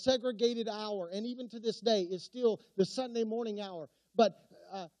 the most segregated hour, and even to this day, is still the Sunday morning hour. But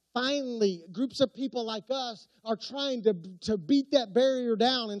finally, groups of people like us are trying to beat that barrier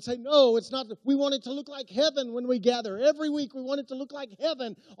down and say, no, it's not. We want it to look like heaven when we gather. Every week we want it to look like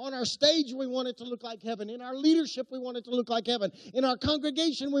heaven. On our stage we want it to look like heaven. In our leadership we want it to look like heaven. In our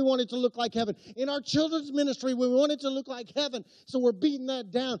congregation we want it to look like heaven. In our children's ministry we want it to look like heaven. So we're beating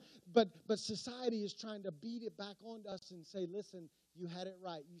that down. But society is trying to beat it back onto us and say, listen, you had it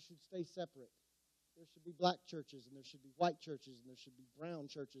right. You should stay separate. There should be black churches, and there should be white churches, and there should be brown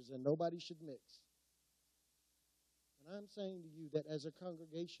churches, and nobody should mix. And I'm saying to you that as a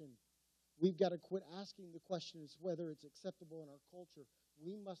congregation, we've got to quit asking the questions whether it's acceptable in our culture.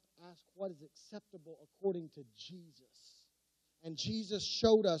 We must ask what is acceptable according to Jesus. And Jesus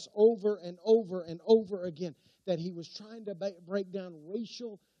showed us over and over and over again that he was trying to break down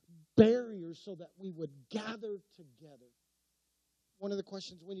racial barriers so that we would gather together. One of the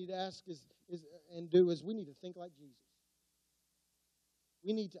questions we need to ask is we need to think like Jesus.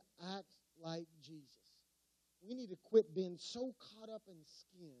 We need to act like Jesus. We need to quit being so caught up in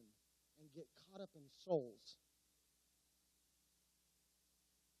skin and get caught up in souls.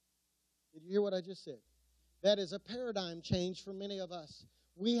 Did you hear what I just said? That is a paradigm change for many of us.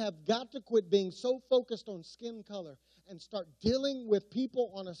 We have got to quit being so focused on skin color and start dealing with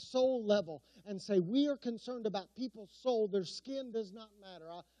people on a soul level and say we are concerned about people's soul. Their skin does not matter.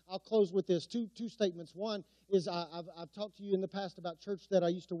 I'll close with this. Two statements. One is I've talked to you in the past about church that I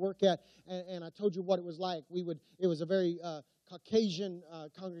used to work at, and I told you what it was like. It was a very Caucasian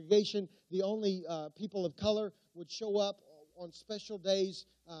congregation. The only people of color would show up on special days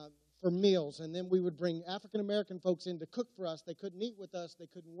for meals, and then we would bring African American folks in to cook for us. They couldn't eat with us. They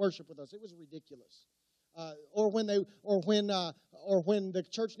couldn't worship with us. It was ridiculous. Or when the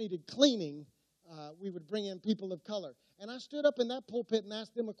church needed cleaning, we would bring in people of color. And I stood up in that pulpit and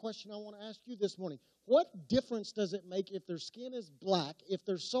asked them a question I want to ask you this morning. What difference does it make if their skin is black, if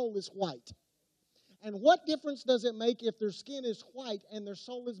their soul is white? And what difference does it make if their skin is white and their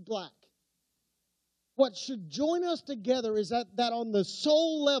soul is black? What should join us together is that on the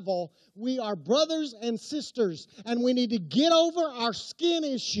soul level, we are brothers and sisters, and we need to get over our skin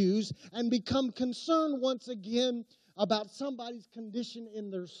issues and become concerned once again about somebody's condition in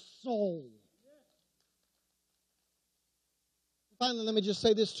their soul. Finally, let me just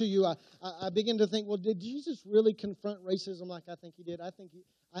say this to you. I begin to think, well, did Jesus really confront racism like I think he did? I think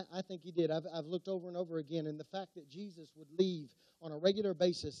he did. I've looked over and over again, and the fact that Jesus would leave on a regular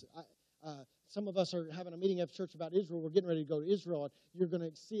basis. Some of us are having a meeting at church about Israel. We're getting ready to go to Israel, and you're going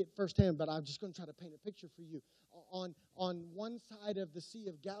to see it firsthand, but I'm just going to try to paint a picture for you. On one side of the Sea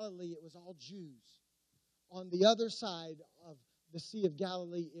of Galilee, it was all Jews. On the other side of the Sea of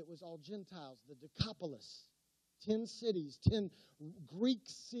Galilee, it was all Gentiles, the Decapolis. 10 cities, 10 Greek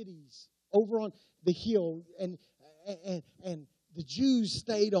cities over on the hill, and the Jews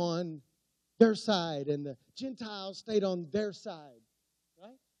stayed on their side, and the Gentiles stayed on their side.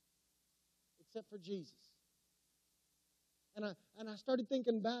 Except for Jesus. And I started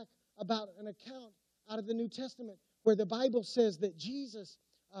thinking back about an account out of the New Testament where the Bible says that Jesus,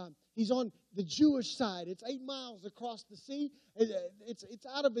 he's on the Jewish side. It's 8 miles across the sea. It's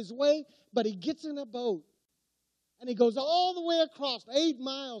out of his way, but he gets in a boat. And he goes all the way across 8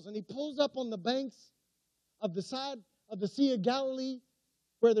 miles, and he pulls up on the banks of the side of the Sea of Galilee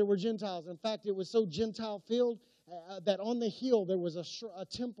where there were Gentiles. In fact, it was so Gentile-filled that on the hill there was a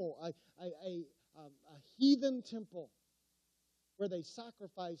temple, a heathen temple where they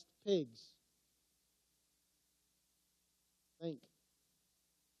sacrificed pigs. Think.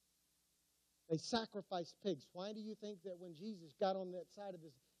 They sacrificed pigs. Why do you think that when Jesus got on that side of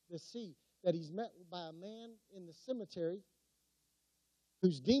the sea, that he's met by a man in the cemetery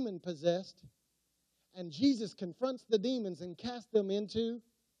who's demon-possessed, and Jesus confronts the demons and casts them into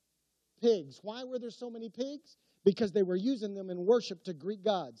pigs? Why were there so many pigs? Because they were using them in worship to Greek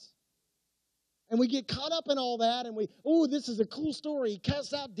gods. And we get caught up in all that, and this is a cool story. He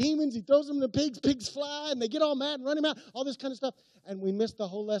casts out demons, he throws them to pigs, pigs fly, and they get all mad and run him out, all this kind of stuff. And we miss the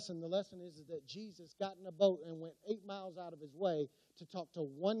whole lesson. The lesson is that Jesus got in a boat and went 8 miles out of his way to talk to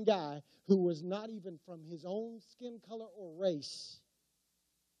one guy who was not even from his own skin color or race,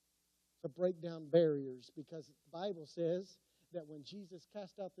 to break down barriers. Because the Bible says that when Jesus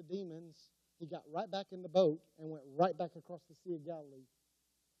cast out the demons, he got right back in the boat and went right back across the Sea of Galilee.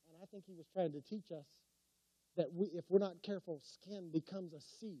 And I think he was trying to teach us that if we're not careful, skin becomes a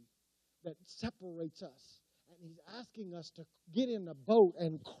sea that separates us. And he's asking us to get in a boat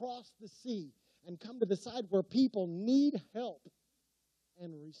and cross the sea and come to the side where people need help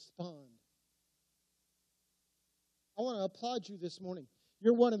and respond. I want to applaud you this morning.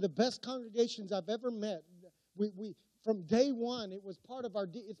 You're one of the best congregations I've ever met. From day one, it was part of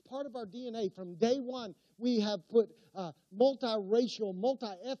it's part of our DNA. From day one, we have put multiracial,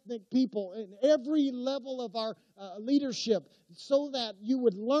 multi-ethnic people in every level of our leadership so that you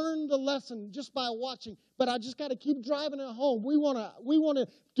would learn the lesson just by watching. But I just got to keep driving it home. We want to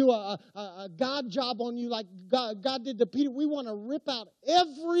do a God job on you like God did to Peter. We want to rip out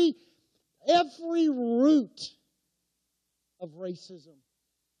every root of racism.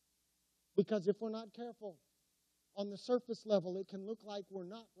 Because if we're not careful, on the surface level, it can look like we're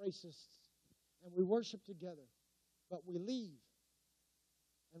not racists and we worship together, but we leave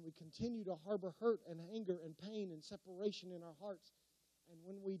and we continue to harbor hurt and anger and pain and separation in our hearts. And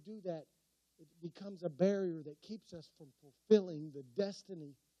when we do that, it becomes a barrier that keeps us from fulfilling the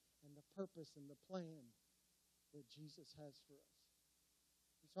destiny and the purpose and the plan that Jesus has for us.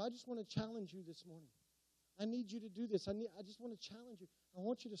 And so I just want to challenge you this morning. I need you to do this. I just want to challenge you. I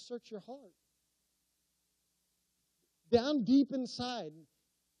want you to search your heart. Down deep inside.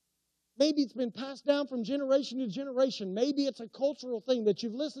 Maybe it's been passed down from generation to generation. Maybe it's a cultural thing that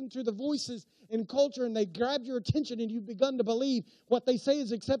you've listened to the voices in culture and they grabbed your attention and you've begun to believe what they say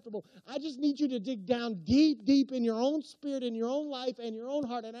is acceptable. I just need you to dig down deep, deep in your own spirit, in your own life, and your own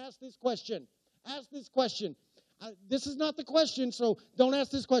heart and ask this question. Ask this question. This is not the question, so don't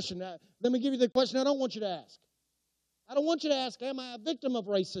ask this question. Let me give you the question I don't want you to ask. I don't want you to ask, am I a victim of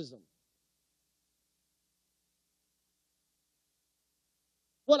racism?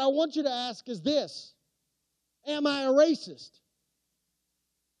 What I want you to ask is this: am I a racist?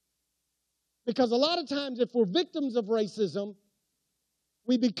 Because a lot of times if we're victims of racism,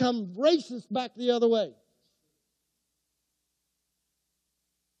 we become racist back the other way.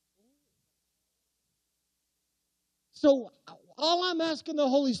 So all I'm asking the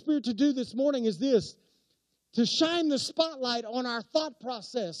Holy Spirit to do this morning is this: to shine the spotlight on our thought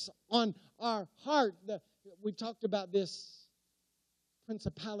process, on our heart. We talked about this.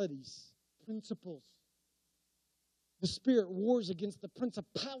 Principalities, principles. The Spirit wars against the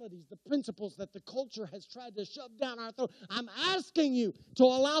principalities, the principles that the culture has tried to shove down our throat. I'm asking you to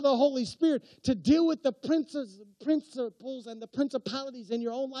allow the Holy Spirit to deal with the principles and the principalities in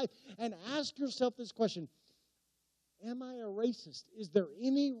your own life and ask yourself this question: am I a racist? Is there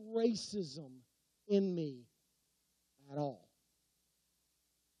any racism in me at all?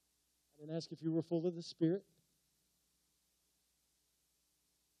 I didn't ask if you were full of the Spirit.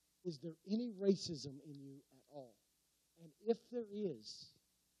 Is there any racism in you at all? And if there is,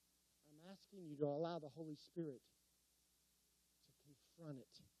 I'm asking you to allow the Holy Spirit to confront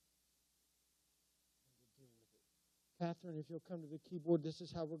it and to deal with it. Catherine, if you'll come to the keyboard, this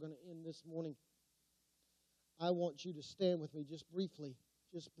is how we're going to end this morning. I want you to stand with me just briefly,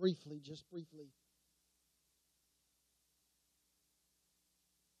 just briefly, just briefly.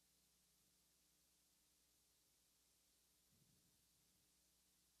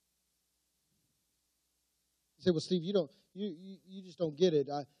 You say, well, Steve, you just don't get it.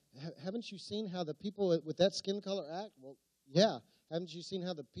 Haven't you seen how the people with that skin color act? Well, yeah. Haven't you seen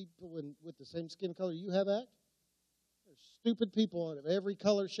how the people with the same skin color you have act? They're stupid people of every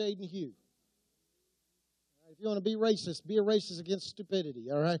color, shade, and hue. If you want to be a racist against stupidity,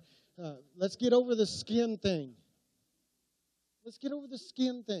 all right? Let's get over the skin thing. Let's get over the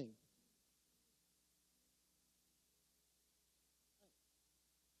skin thing.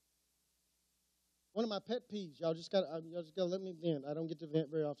 One of my pet peeves, y'all just got to let me vent. I don't get to vent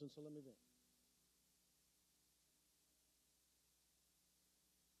very often, so let me vent.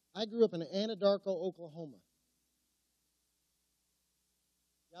 I grew up in Anadarko, Oklahoma.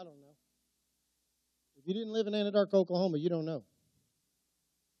 Y'all don't know. If you didn't live in Anadarko, Oklahoma, you don't know.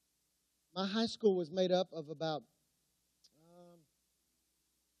 My high school was made up of about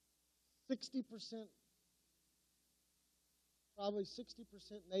 60%, probably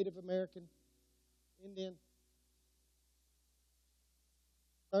 60% Native American, Indian,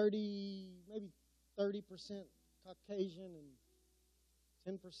 maybe 30% Caucasian,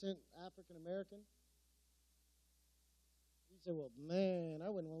 and 10% African American. You say, well, man, I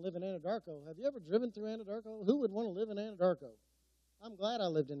wouldn't want to live in Anadarko. Have you ever driven through Anadarko? Who would want to live in Anadarko? I'm glad I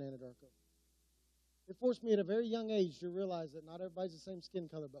lived in Anadarko. It forced me at a very young age to realize that not everybody's the same skin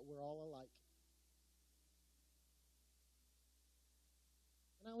color, but we're all alike.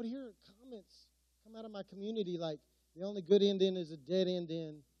 And I would hear comments come out of my community like, the only good Indian is a dead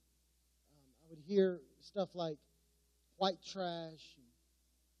Indian. I would hear stuff like white trash.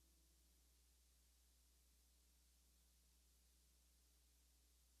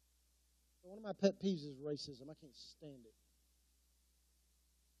 One of my pet peeves is racism. I can't stand it.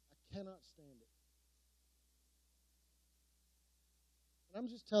 I cannot stand it. And I'm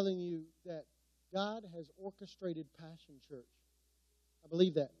just telling you that God has orchestrated Passion Church. I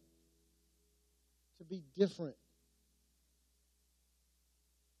believe that. To be different.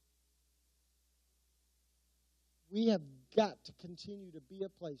 We have got to continue to be a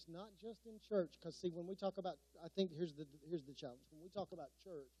place, not just in church, because see, when we talk about, I think here's the challenge. When we talk about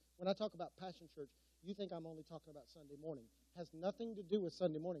church, when I talk about Passion Church, you think I'm only talking about Sunday morning. Has nothing to do with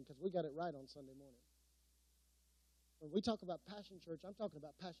Sunday morning, because we got it right on Sunday morning. When we talk about Passion Church, I'm talking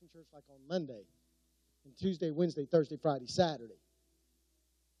about Passion Church like on Monday, and Tuesday, Wednesday, Thursday, Friday, Saturday.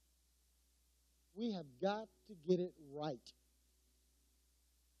 We have got to get it right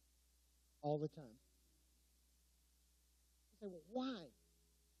all the time. You say, well, why?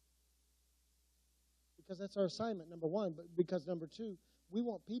 Because that's our assignment, number one. But because number two, we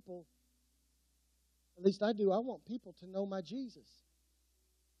want people, at least I do, I want people to know my Jesus.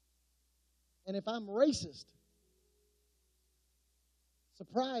 And if I'm racist,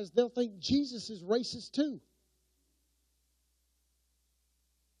 surprised, they'll think Jesus is racist too.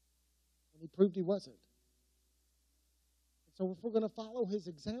 And he proved he wasn't. And so if we're going to follow his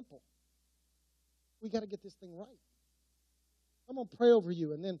example, we got to get this thing right. I'm going to pray over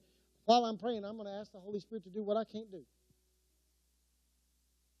you, and then while I'm praying, I'm going to ask the Holy Spirit to do what I can't do.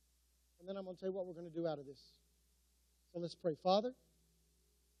 And then I'm going to tell you what we're going to do out of this. So let's pray. Father,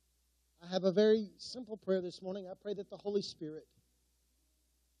 I have a very simple prayer this morning. I pray that the Holy Spirit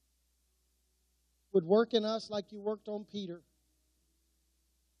would work in us like you worked on Peter.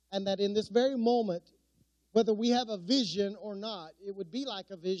 And that in this very moment, whether we have a vision or not, it would be like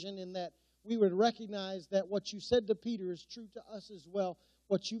a vision in that we would recognize that what you said to Peter is true to us as well.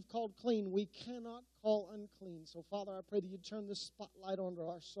 What you've called clean, we cannot call unclean. So, Father, I pray that you turn this spotlight onto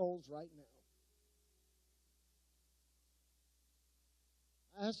our souls right now.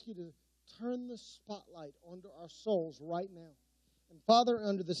 I ask you to turn the spotlight onto our souls right now. And, Father,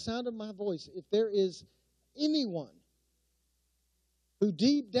 under the sound of my voice, if there is anyone who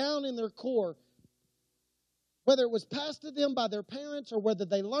deep down in their core, whether it was passed to them by their parents or whether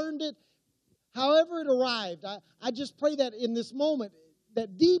they learned it, however it arrived, I just pray that in this moment,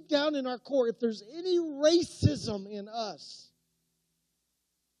 that deep down in our core, if there's any racism in us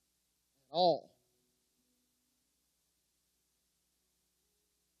at all,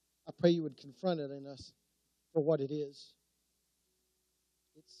 I pray you would confront it in us for what it is.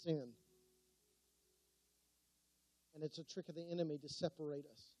 It's sin. And it's a trick of the enemy to separate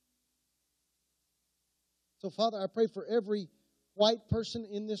us. So, Father, I pray for every white person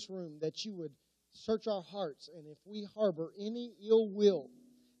in this room that you would search our hearts, and if we harbor any ill will,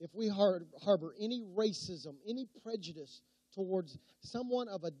 if we harbor any racism, any prejudice towards someone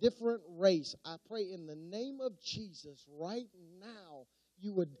of a different race, I pray in the name of Jesus right now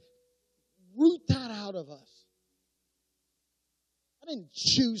you would root that out of us. I didn't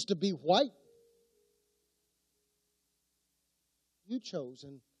choose to be white. You chose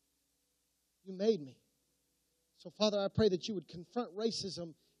and you made me. So, Father, I pray that you would confront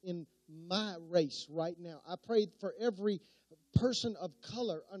racism in my race right now. I pray for every person of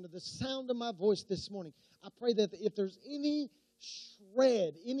color under the sound of my voice this morning. I pray that if there's any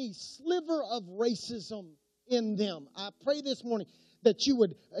shred, any sliver of racism in them, I pray this morning that you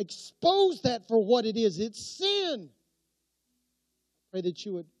would expose that for what it is. It's sin. I pray that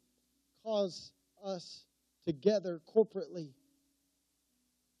you would cause us together corporately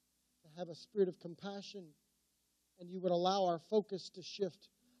to have a spirit of compassion, and you would allow our focus to shift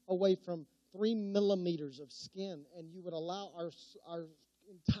away from 3 millimeters of skin, and you would allow our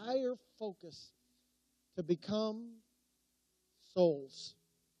entire focus to become souls.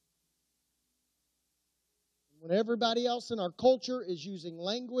 When everybody else in our culture is using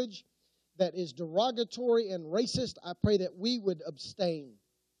language that is derogatory and racist, I pray that we would abstain.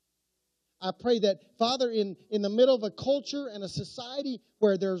 I pray that, Father, in the middle of a culture and a society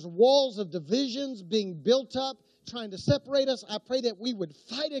where there's walls of divisions being built up, trying to separate us, I pray that we would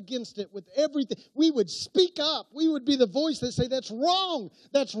fight against it with everything. We would speak up. We would be the voice that say, that's wrong,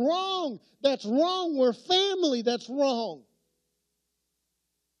 that's wrong, that's wrong, we're family, that's wrong.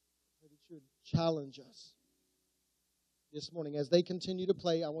 I pray that you would challenge us this morning. As they continue to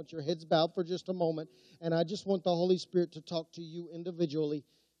play, I want your heads bowed for just a moment, and I just want the Holy Spirit to talk to you individually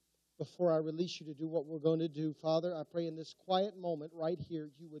before I release you to do what we're going to do. Father, I pray in this quiet moment right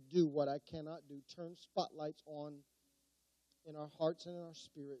here, you would do what I cannot do. Turn spotlights on in our hearts and in our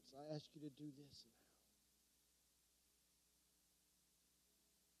spirits. I ask you to do this now.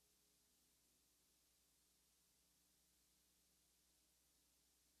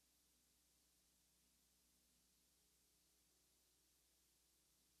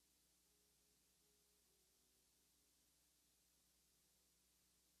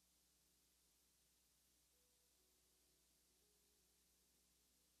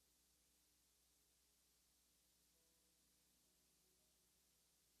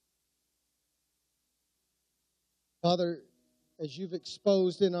 Father, as you've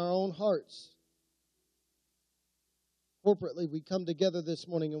exposed in our own hearts, corporately we come together this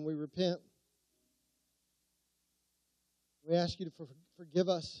morning and we repent. We ask you to forgive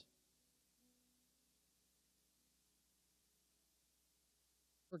us.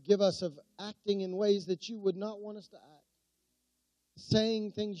 Forgive us of acting in ways that you would not want us to act.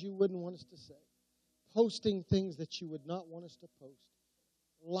 Saying things you wouldn't want us to say. Posting things that you would not want us to post.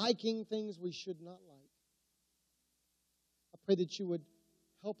 Liking things we should not like. I pray that you would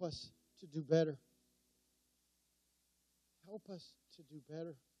help us to do better. Help us to do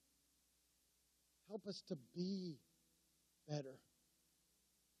better. Help us to be better.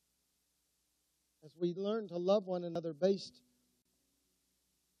 As we learn to love one another based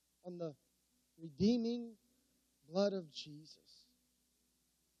on the redeeming blood of Jesus.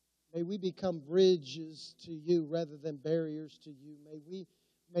 May we become bridges to you rather than barriers to you.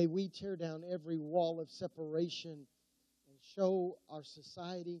 May we tear down every wall of separation and show our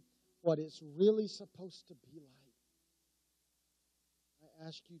society what it's really supposed to be like. I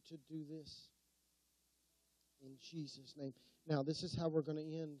ask you to do this in Jesus' name. Now, this is how we're going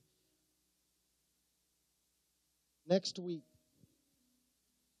to end. Next week,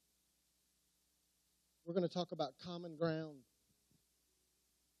 we're going to talk about common ground.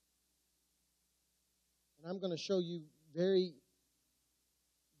 And I'm going to show you very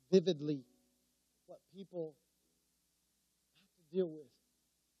vividly what people have to deal with.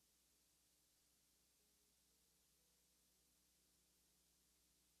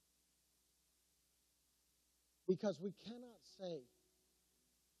 Because we cannot say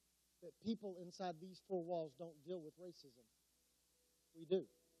that people inside these four walls don't deal with racism. We do.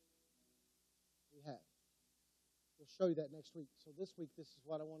 We have. We'll show you that next week. So this week, this is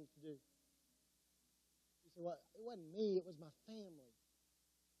what I wanted to do. You say, well, it wasn't me, it was my family.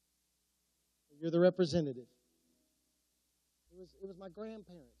 You're the representative. It was my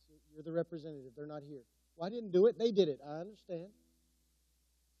grandparents. You're the representative. They're not here. Well, I didn't do it. They did it. I understand.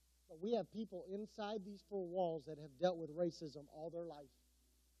 But we have people inside these four walls that have dealt with racism all their life.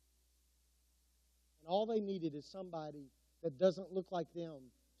 And all they needed is somebody that doesn't look like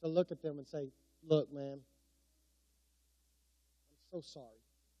them to look at them and say, look, man, I'm so sorry.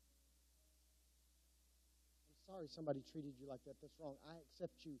 I'm sorry somebody treated you like that. That's wrong. I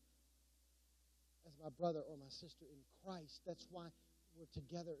accept you as my brother or my sister in Christ. That's why we're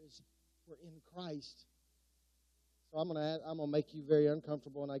together, is we're in Christ. So I'm gonna make you very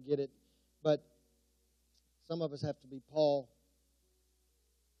uncomfortable, and I get it. But some of us have to be Paul.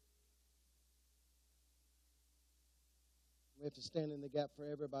 We have to stand in the gap for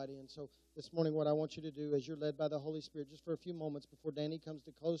everybody. And so this morning what I want you to do, as you're led by the Holy Spirit, just for a few moments before Danny comes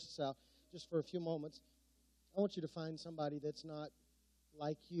to close us out, just for a few moments, I want you to find somebody that's not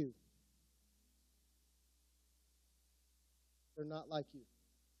like you. They're not like you.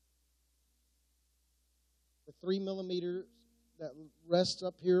 The 3 millimeters that rests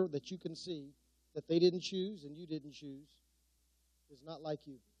up here that you can see, that they didn't choose and you didn't choose, is not like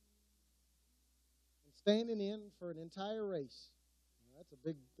you. And standing in for an entire race,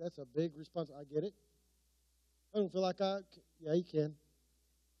 that's a big responsibility. I get it. I don't feel like yeah, you can.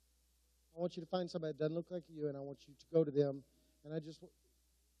 I want you to find somebody that doesn't look like you, and I want you to go to them, and I just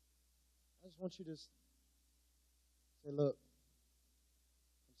want you to say, look,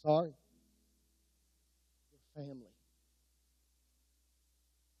 I'm sorry. Your family.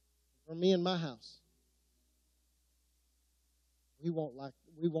 For me and my house, we won't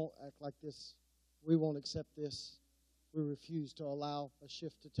act like this. We won't accept this. We refuse to allow a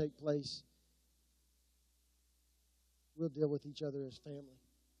shift to take place. We'll deal with each other as family.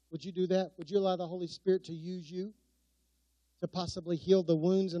 Would you do that? Would you allow the Holy Spirit to use you to possibly heal the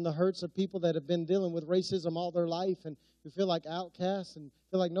wounds and the hurts of people that have been dealing with racism all their life and who feel like outcasts and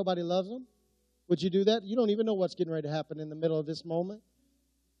feel like nobody loves them? Would you do that? You don't even know what's getting ready to happen in the middle of this moment.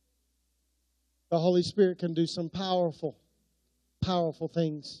 The Holy Spirit can do some powerful, powerful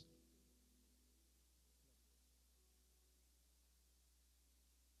things.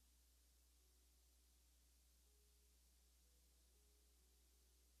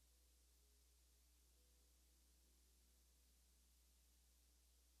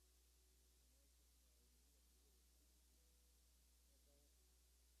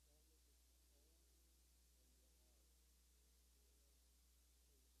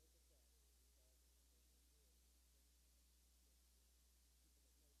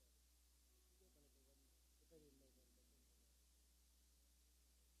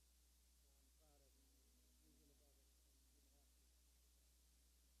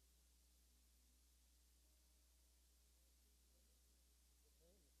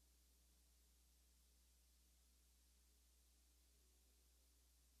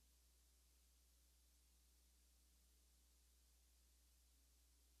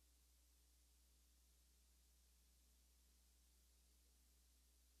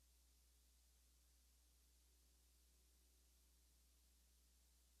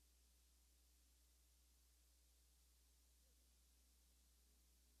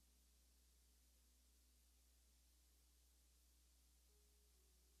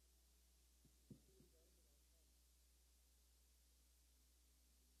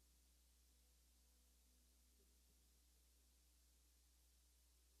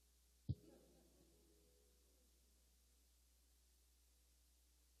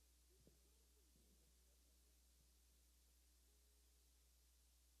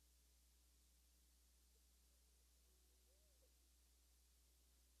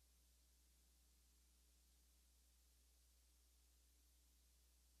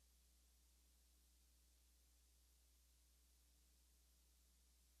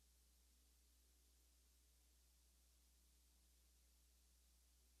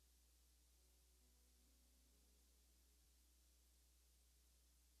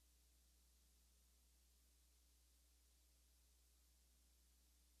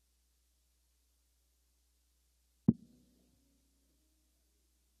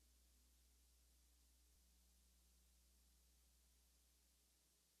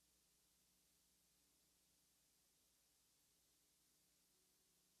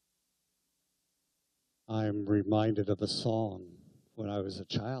 I'm reminded of a song when I was a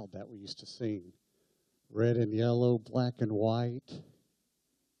child that we used to sing. Red and yellow, black and white,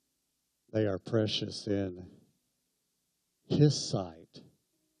 they are precious in His sight.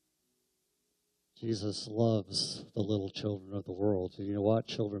 Jesus loves the little children of the world. And you know what?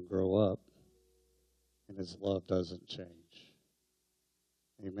 Children grow up, and His love doesn't change.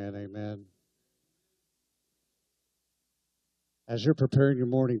 Amen, amen. As you're preparing your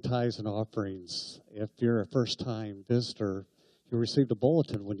morning tithes and offerings, if you're a first-time visitor, you received a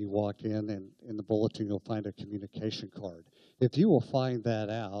bulletin when you walked in, and in the bulletin you'll find a communication card. If you will find that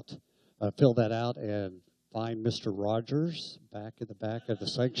out, fill that out and find Mr. Rogers back in the back of the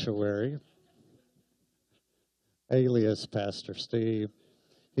sanctuary, alias Pastor Steve.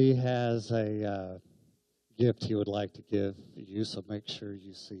 He has a gift he would like to give you, so make sure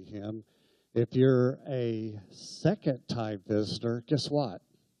you see him. If you're a second-time visitor, guess what?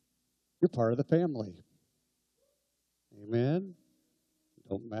 You're part of the family. Amen?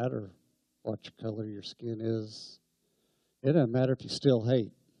 Don't matter what color your skin is. It doesn't matter if you still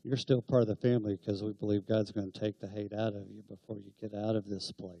hate. You're still part of the family because we believe God's going to take the hate out of you before you get out of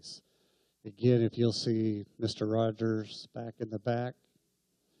this place. Again, if you'll see Mr. Rogers back in the back,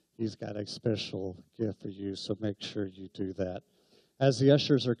 he's got a special gift for you, so make sure you do that. As the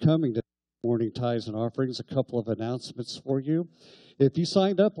ushers are coming to morning tithes and offerings, a couple of announcements for you. If you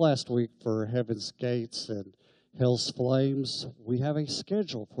signed up last week for Heaven's Gates and Hell's Flames, we have a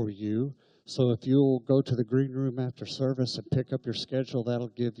schedule for you. So if you'll go to the green room after service and pick up your schedule, that'll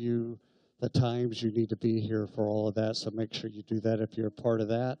give you the times you need to be here for all of that. So make sure you do that if you're a part of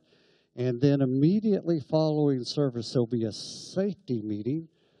that. And then immediately following service, there'll be a safety meeting.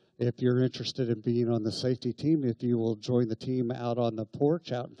 If you're interested in being on the safety team, if you will join the team out on the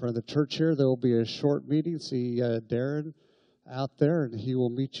porch, out in front of the church here, there will be a short meeting. See Darren out there, and he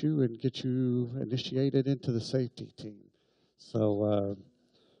will meet you and get you initiated into the safety team. So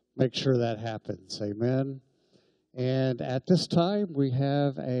make sure that happens. Amen. And at this time, we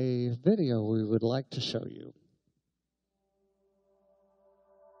have a video we would like to show you.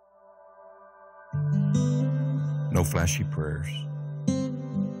 No flashy prayers.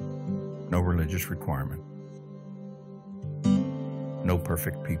 No religious requirement. No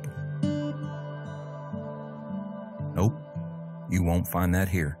perfect people. Nope, you won't find that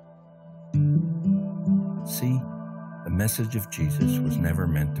here. See, the message of Jesus was never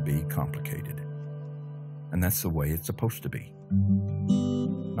meant to be complicated. And that's the way it's supposed to be.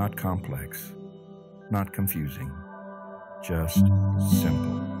 Not complex, not confusing, just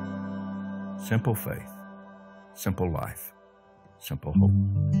simple. Simple faith, simple life, simple hope.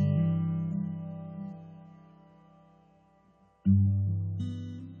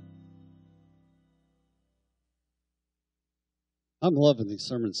 I'm loving these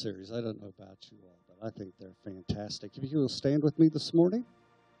sermon series. I don't know about you all, but I think they're fantastic. If you will stand with me this morning,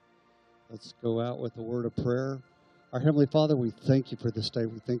 let's go out with a word of prayer. Our Heavenly Father, we thank you for this day.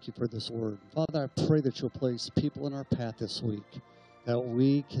 We thank you for this word. Father, I pray that you'll place people in our path this week that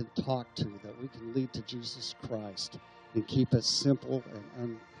we can talk to, that we can lead to Jesus Christ and keep it simple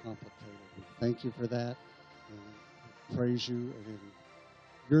and uncomplicated. We thank you for that and we praise you. And in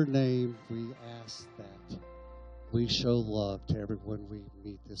your name, we ask that we show love to everyone we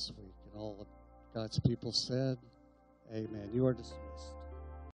meet this week. And all of God's people said, amen. You are dismissed.